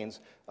domains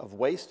of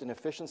waste and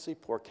efficiency,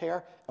 poor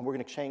care, and we're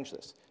going to change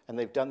this. And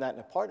they've done that in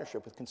a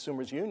partnership with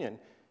Consumers Union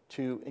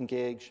to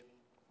engage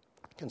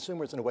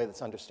consumers in a way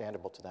that's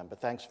understandable to them.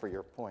 But thanks for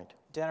your point.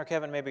 Dan or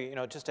Kevin, maybe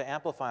just to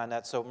amplify on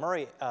that. So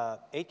Murray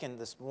Aitken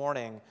this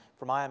morning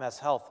from IMS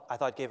Health, I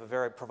thought gave a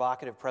very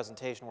provocative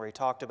presentation where he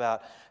talked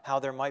about how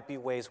there might be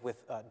ways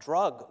with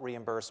drug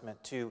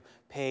reimbursement to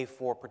pay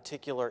for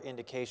particular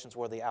indications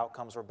where the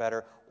outcomes were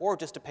better, or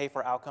just to pay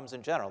for outcomes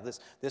in general.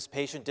 This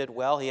patient did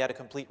well, he had a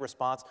complete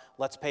response,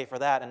 let's pay for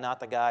that, and not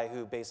the guy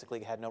who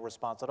basically had no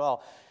response at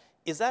all.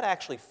 Is that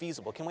actually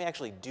feasible? Can we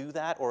actually do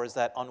that, or is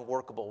that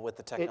unworkable with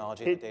the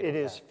technology and the data? It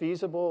is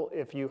feasible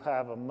if you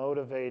have a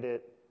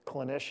motivated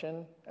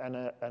clinician and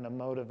a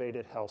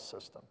motivated health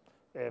system.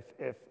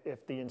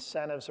 If the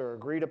incentives are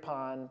agreed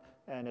upon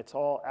and it's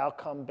all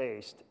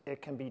outcome-based,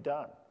 it can be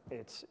done.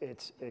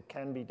 It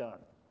can be done.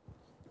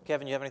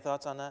 Kevin, you have any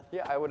thoughts on that?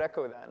 Yeah, I would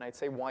echo that, and I'd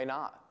say why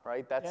not,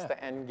 right? That's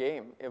the end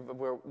game.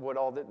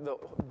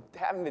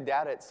 Having the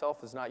data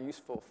itself is not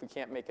useful if we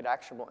can't make it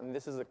actionable, and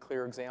this is a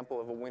clear example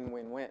of a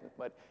win-win-win,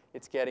 but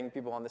it's getting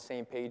people on the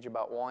same page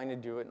about wanting to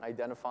do it and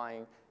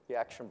identifying the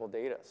actionable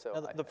data. So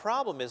now, the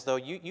problem is, though,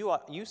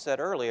 you said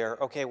earlier,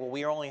 okay, well,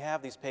 we only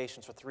have these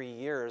patients for 3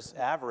 years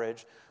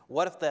average.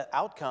 What if the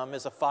outcome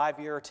is a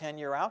 5-year or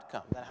 10-year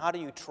outcome? Then how do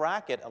you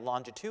track it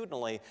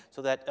longitudinally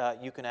so that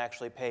you can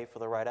actually pay for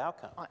the right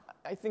outcome?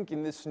 I think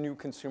in this new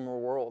consumer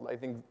world, I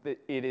think that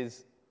it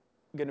is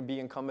going to be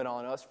incumbent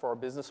on us for our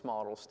business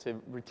models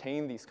to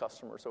retain these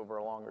customers over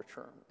a longer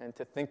term and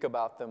to think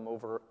about them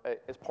over,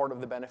 as part of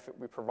the benefit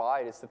we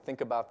provide, is to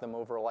think about them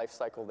over a life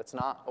cycle that's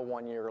not a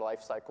 1-year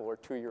life cycle or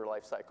 2-year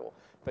life cycle,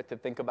 but to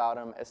think about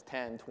them as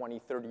 10,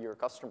 20, 30-year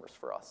customers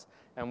for us.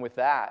 And with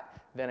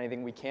that, then I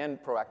think we can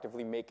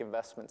proactively make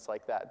investments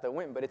like that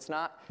win. But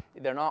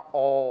they're not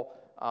all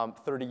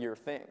 30-year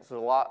things. There's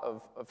a lot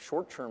of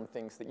short-term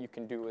things that you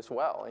can do as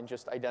well, and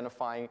just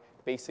identifying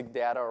basic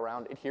data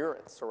around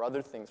adherence or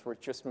other things where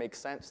it just makes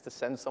sense to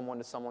send someone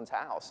to someone's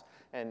house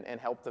and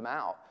help them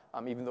out.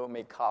 Even though it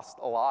may cost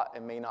a lot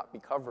and may not be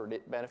covered,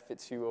 it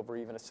benefits you over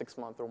even a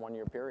 6-month or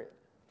 1-year period.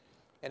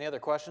 Any other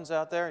questions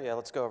out there? Yeah,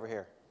 let's go over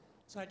here.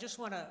 So I just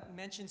want to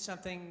mention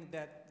something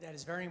that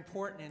is very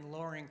important in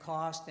lowering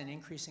cost and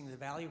increasing the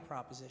value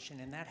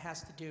proposition, and that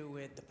has to do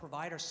with the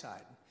provider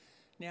side.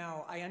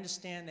 Now, I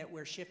understand that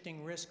we're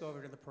shifting risk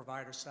over to the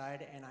provider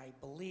side, and I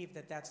believe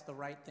that that's the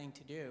right thing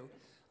to do,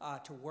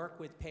 to work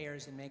with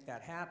payers and make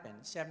that happen.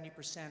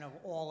 70% of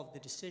all of the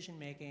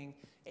decision-making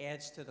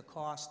adds to the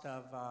cost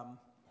of,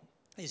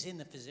 is in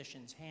the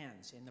physician's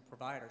hands, in the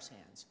provider's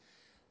hands.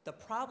 The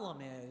problem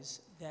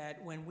is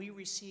that when we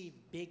receive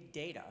big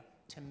data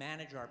to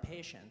manage our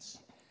patients,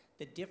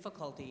 the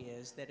difficulty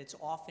is that it's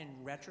often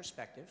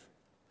retrospective,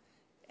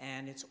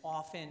 and it's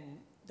often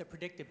the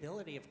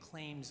predictability of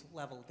claims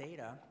level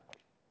data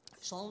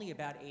is only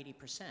about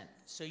 80%.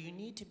 So you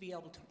need to be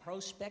able to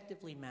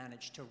prospectively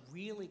manage to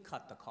really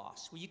cut the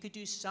costs. Well, you could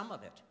do some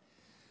of it,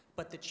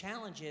 but the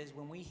challenge is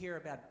when we hear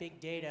about big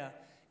data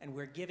and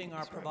we're giving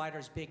our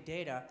providers big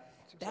data,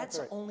 that's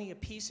only a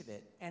piece of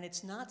it, and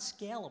it's not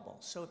scalable.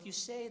 So if you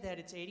say that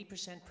it's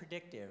 80%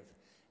 predictive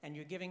and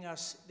you're giving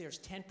us, there's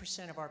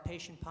 10% of our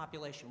patient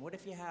population, what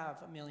if you have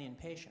 1 million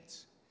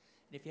patients?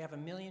 And if you have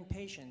 1 million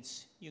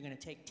patients, you're going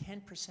to take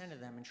 10% of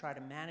them and try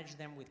to manage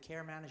them with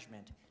care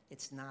management.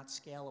 It's not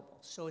scalable.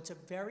 So it's a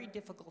very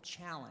difficult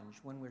challenge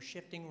when we're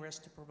shifting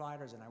risk to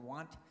providers, and I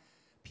want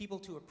people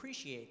to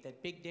appreciate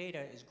that big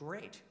data is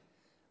great,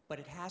 but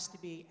it has to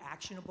be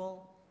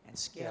actionable and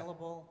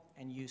scalable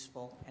and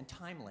useful and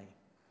timely.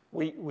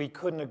 We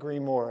couldn't agree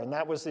more, and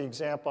that was the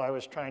example I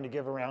was trying to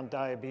give around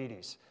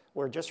diabetes,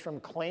 where just from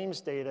claims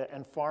data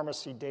and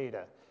pharmacy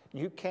data,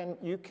 you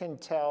can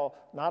tell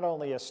not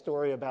only a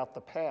story about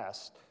the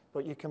past,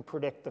 but you can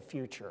predict the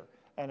future.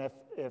 And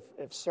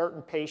if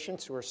certain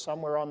patients who are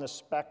somewhere on the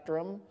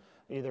spectrum,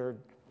 either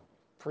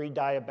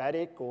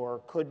pre-diabetic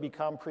or could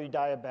become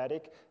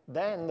pre-diabetic,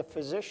 then the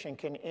physician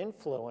can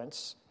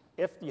influence,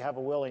 if you have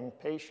a willing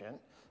patient,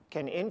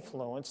 can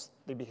influence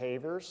the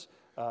behaviors,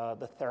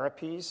 the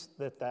therapies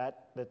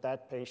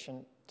that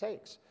patient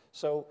takes.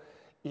 So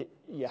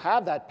you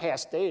have that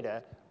past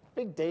data.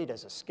 Big data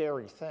is a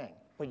scary thing,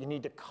 but you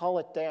need to cull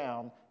it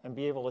down and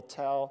be able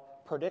to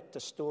predict a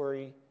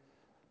story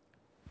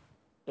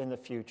in the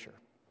future.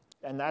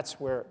 And that's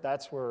where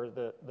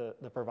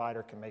the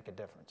provider can make a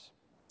difference.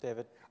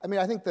 David? I mean,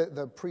 I think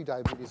the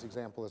pre-diabetes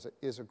example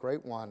is a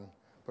great one,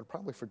 but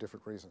probably for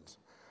different reasons.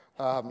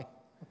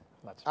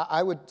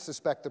 I would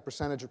suspect the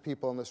percentage of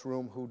people in this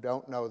room who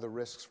don't know the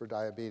risks for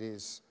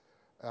diabetes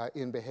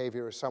in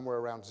behavior is somewhere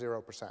around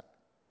 0%.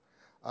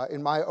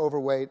 In my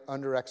overweight,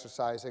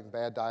 under-exercising,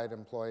 bad diet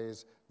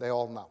employees, they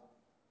all know,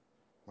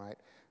 right?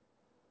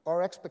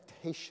 Our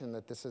expectation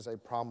that this is a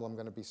problem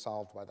going to be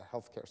solved by the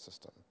healthcare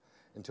system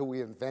until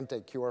we invent a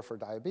cure for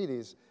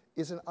diabetes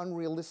is an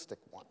unrealistic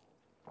one,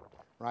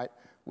 right?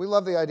 We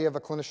love the idea of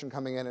a clinician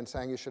coming in and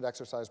saying you should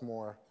exercise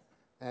more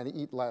and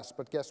eat less,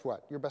 but guess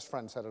what? Your best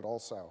friend said it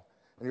also,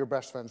 and your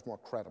best friend's more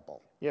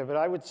credible. Yeah, but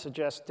I would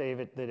suggest,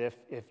 David, that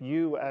if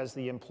you as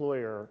the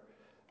employer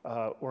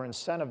were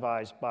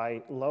incentivized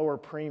by lower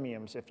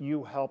premiums, if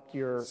you helped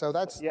your... So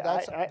let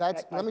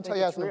me tell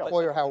you as an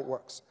employer how it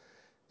works.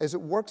 As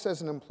it works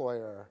as an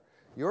employer,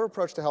 your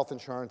approach to health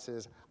insurance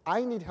is,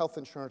 I need health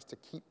insurance to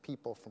keep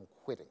people from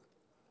quitting.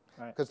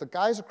 Because the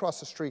guys across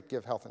the street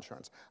give health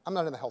insurance. I'm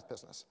not in the health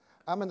business.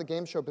 I'm in the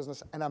game show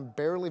business, and I'm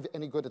barely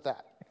any good at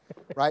that,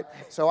 right?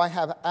 So I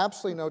have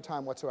absolutely no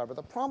time whatsoever.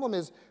 The problem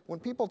is, when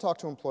people talk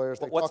to employers,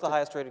 they What's the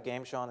highest rated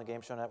game show on the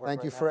Game Show Network?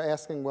 Thank you for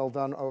asking. Well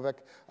done, Ovik.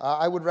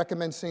 I would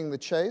recommend seeing The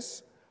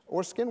Chase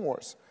or Skin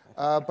Wars.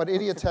 But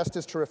Idiot Test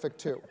is terrific,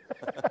 too.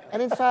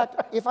 And in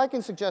fact, if I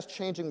can suggest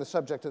changing the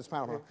subject of this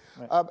panel,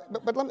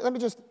 but let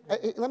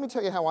me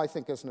tell you how I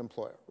think as an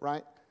employer,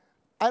 right?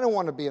 I don't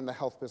want to be in the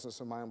health business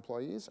of my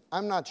employees.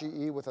 I'm not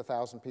GE with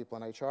 1,000 people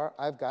in HR.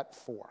 I've got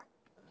 4,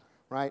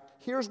 right?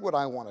 Here's what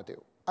I want to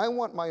do. I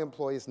want my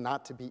employees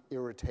not to be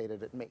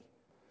irritated at me.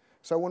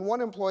 So when one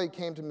employee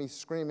came to me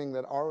screaming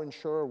that our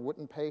insurer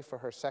wouldn't pay for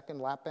her second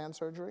lap band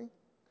surgery,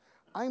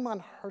 I'm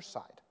on her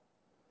side.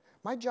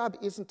 My job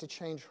isn't to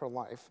change her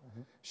life.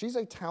 She's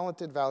a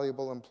talented,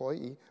 valuable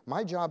employee.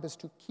 My job is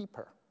to keep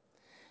her.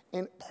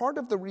 And part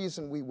of the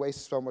reason we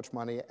waste so much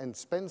money and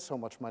spend so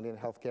much money in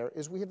healthcare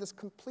is we have this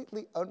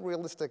completely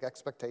unrealistic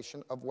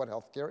expectation of what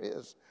healthcare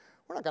is.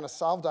 We're not going to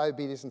solve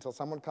diabetes until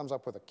someone comes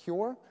up with a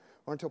cure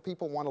or until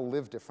people want to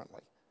live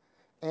differently.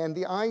 And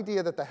the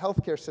idea that the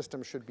healthcare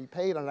system should be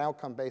paid on an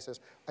outcome basis,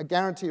 I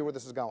guarantee you where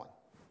this is going,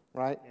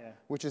 right? Yeah.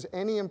 Which is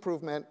any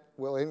improvement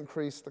will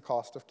increase the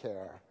cost of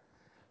care.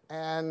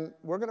 And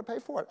we're going to pay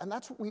for it. And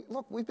that's what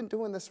look, we've been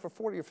doing this for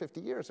 40 or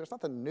 50 years. There's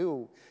nothing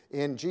new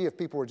in, gee, if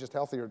people were just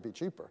healthier, it'd be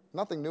cheaper.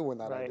 Nothing new in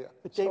that idea.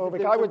 But So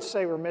David, I would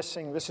say we're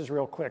missing, this is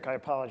real quick, I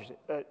apologize.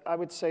 I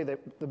would say that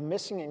the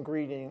missing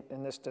ingredient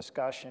in this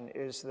discussion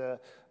is the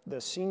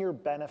senior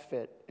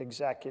benefit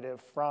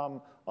executive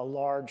from a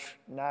large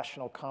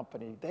national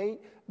company.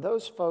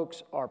 Those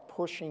folks are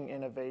pushing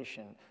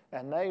innovation,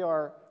 and they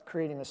are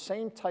creating the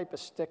same type of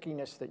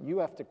stickiness that you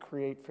have to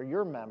create for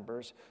your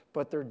members,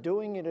 but they're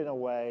doing it in a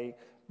way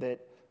that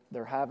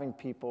they're having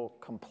people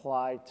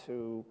comply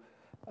to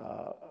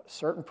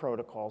certain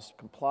protocols,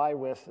 comply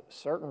with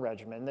certain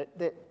regimen.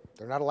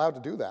 They're not allowed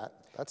to do that.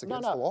 That's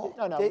against the law.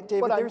 No.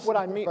 David, What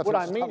I mean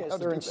is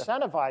they're do that.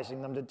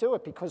 incentivizing them to do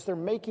it because they're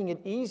making it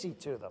easy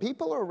to them.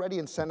 People are already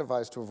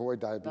incentivized to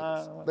avoid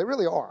diabetes. They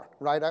really are,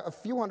 right? A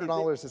few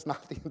 $100s is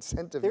not the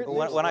incentive.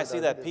 When I see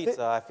that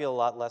pizza, I feel a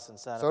lot less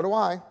incentive. So do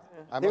I.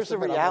 There's a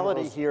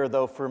reality here,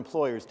 though, for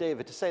employers.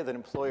 David, to say that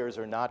employers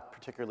are not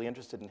particularly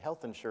interested in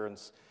health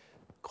insurance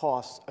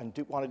costs and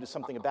want to do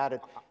something about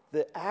it,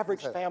 the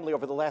average family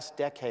over the last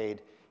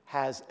decade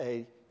has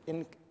an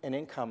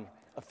income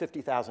of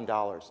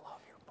 $50,000.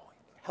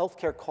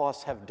 Healthcare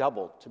costs have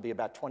doubled to be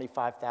about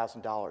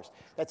 $25,000.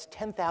 That's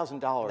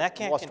 $10,000 That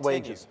can't lost continue,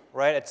 wages.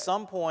 right? At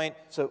some point,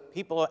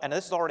 people, and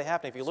this is already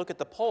happening. If you look at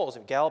the polls,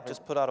 if Gallup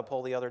just put out a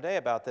poll the other day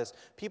about this,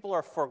 people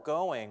are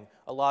foregoing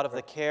a lot of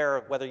the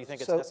care, whether you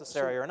think it's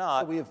necessary or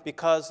not,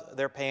 because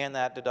they're paying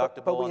that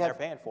deductible and they're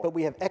paying for it. But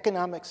we have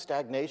economic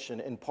stagnation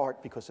in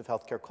part because of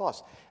healthcare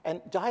costs. And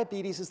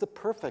diabetes is the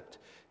perfect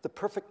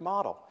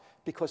model,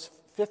 because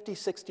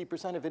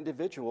 50–60% of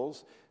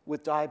individuals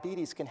with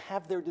diabetes can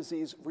have their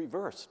disease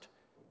reversed.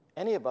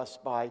 Any of us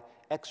by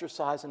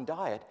exercise and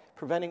diet,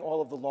 preventing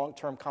all of the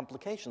long-term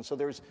complications. So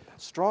there's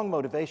strong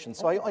motivation.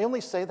 So I only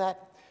say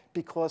that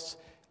because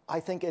I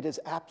think it is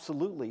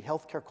absolutely,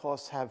 healthcare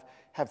costs have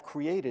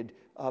created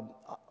a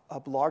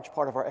large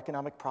part of our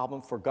economic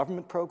problem for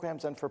government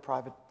programs and for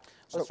private.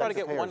 Let's try to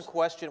get one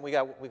question. We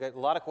got a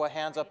lot of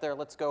hands up there.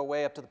 Let's go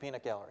way up to the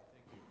peanut gallery.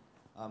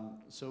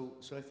 So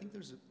I think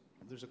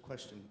there's a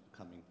question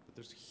coming, but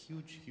there's a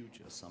huge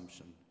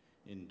assumption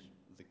in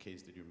the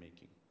case that you're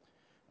making.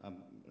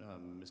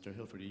 Mr.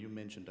 Hilford, you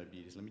mentioned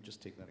diabetes. Let me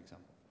just take that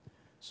example.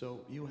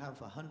 So you have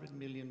 100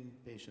 million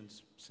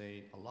patients,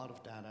 say, a lot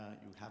of data,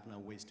 you have now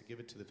ways to give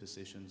it to the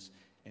physicians,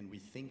 and we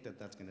think that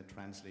that's going to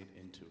translate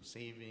into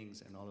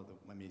savings and all of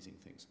the amazing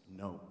things.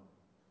 No.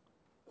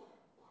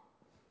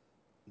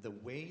 The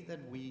way that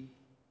we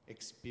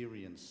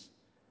experience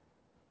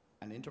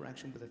an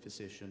interaction with a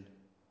physician,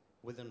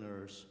 with a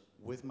nurse,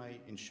 with my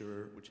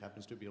insurer, which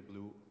happens to be a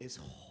blue, is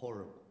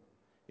horrible.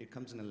 It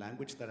comes in a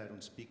language that I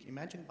don't speak.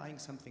 Imagine buying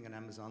something on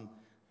Amazon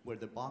where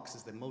the box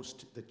is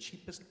the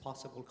cheapest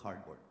possible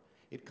cardboard.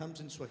 It comes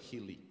in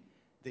Swahili.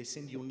 They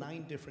send you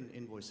 9 different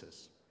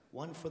invoices.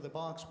 One for the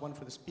box, one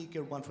for the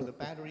speaker, one for the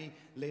battery.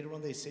 Later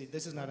on they say,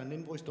 this is not an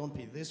invoice, don't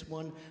pay this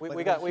one.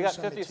 We got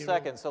 50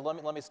 seconds, so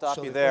let me stop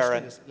you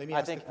there. Let me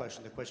ask the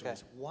question. The question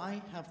is,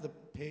 why have the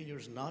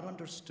payers not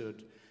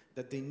understood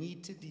that they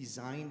need to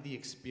design the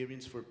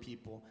experience for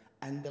people?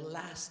 And the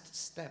last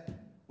step,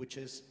 which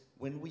is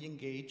when we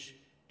engage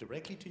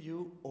directly to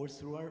you or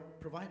through our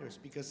providers,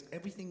 because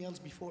everything else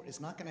before is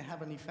not going to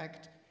have an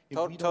effect if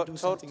we don't do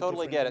something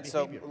totally different get it.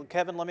 in behavior. So,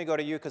 Kevin, let me go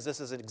to you, because this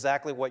is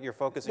exactly what you're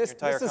focusing your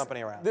entire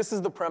company around. This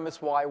is the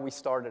premise why we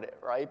started it,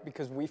 right?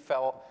 Because we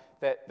felt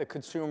that the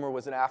consumer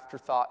was an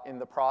afterthought in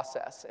the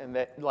process, and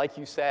that, like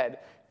you said,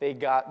 they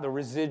got the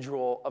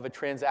residual of a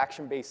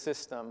transaction-based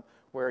system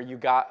where you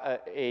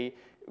got a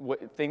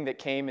thing that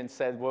came and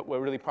said, what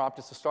really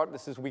prompted us to start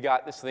this is we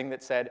got this thing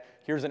that said,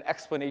 here's an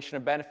explanation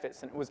of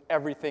benefits, and it was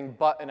everything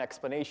but an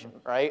explanation,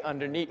 right,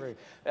 underneath. Great.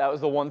 That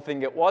was the one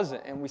thing it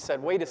wasn't, and we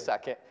said, wait a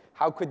second,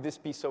 how could this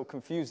be so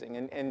confusing?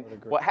 And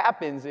what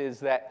happens is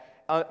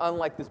that,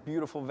 unlike this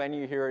beautiful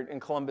venue here in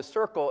Columbus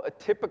Circle, a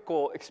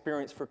typical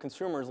experience for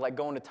consumers, like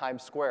going to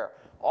Times Square,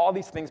 all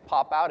these things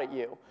pop out at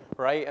you,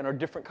 right, and are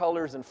different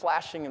colors and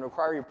flashing and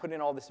require you to put in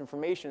all this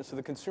information, so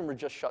the consumer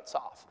just shuts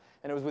off.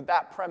 And it was with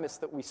that premise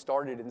that we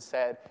started and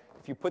said,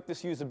 if you put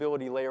this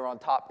usability layer on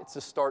top, it's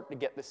a start to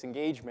get this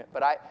engagement.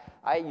 But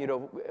I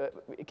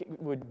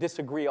would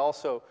disagree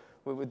also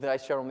with the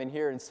nice gentleman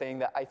here in saying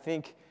that I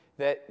think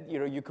that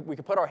we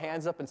could put our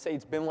hands up and say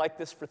it's been like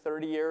this for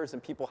 30 years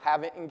and people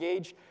haven't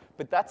engaged,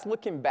 but that's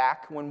looking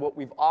back when what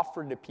we've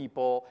offered to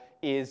people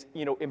is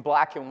in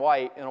black and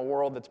white in a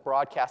world that's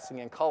broadcasting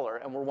in color,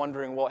 and we're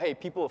wondering, well, hey,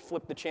 people have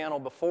flipped the channel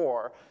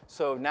before,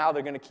 so now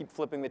they're going to keep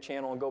flipping the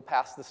channel and go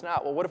past this now.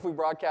 Well, what if we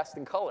broadcast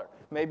in color?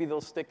 Maybe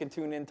they'll stick and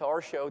tune into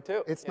our show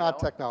too. It's not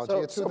technology,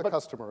 it's who the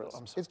customer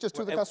is. It's just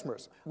who the customer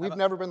is. We've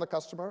never been the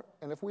customer,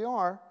 and if we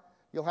are,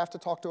 you'll have to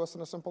talk to us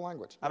in a simple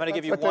language. I'm going to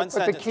give you But one the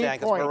sentence, key Dan,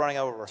 because point- we're running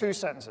over. 2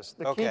 sentences.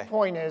 The Okay. key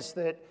point is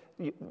that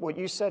what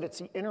you said, it's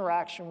the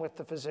interaction with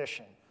the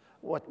physician.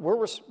 What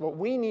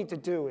we need to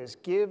do is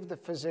give the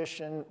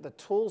physician the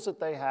tools that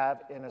they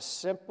have in a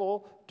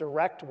simple,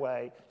 direct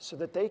way so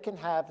that they can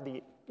have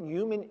the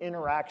human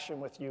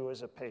interaction with you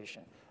as a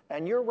patient.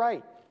 And you're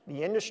right,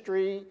 the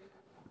industry,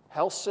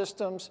 health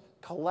systems,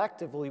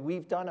 collectively,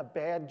 we've done a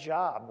bad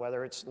job,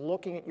 whether it's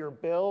looking at your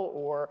bill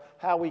or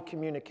how we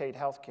communicate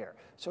healthcare.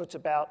 So it's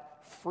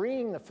about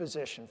freeing the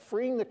physician,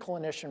 freeing the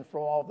clinician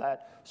from all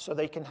that so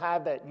they can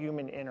have that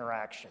human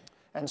interaction.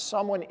 And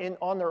someone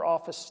on their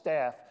office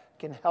staff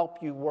can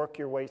help you work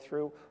your way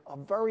through a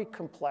very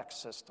complex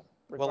system.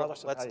 Well,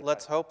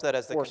 let's hope that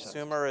as the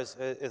consumer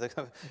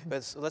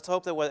let's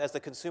hope that as the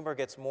consumer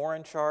gets more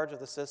in charge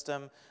of the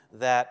system,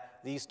 that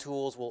these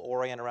tools will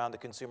orient around the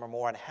consumer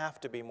more and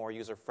have to be more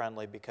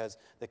user-friendly because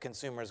the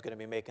consumer is going to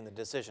be making the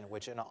decision,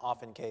 which in an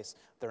often case,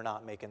 they're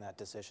not making that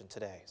decision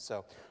today.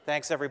 So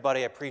thanks,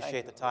 everybody. I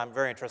appreciate the time.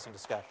 Very interesting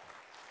discussion.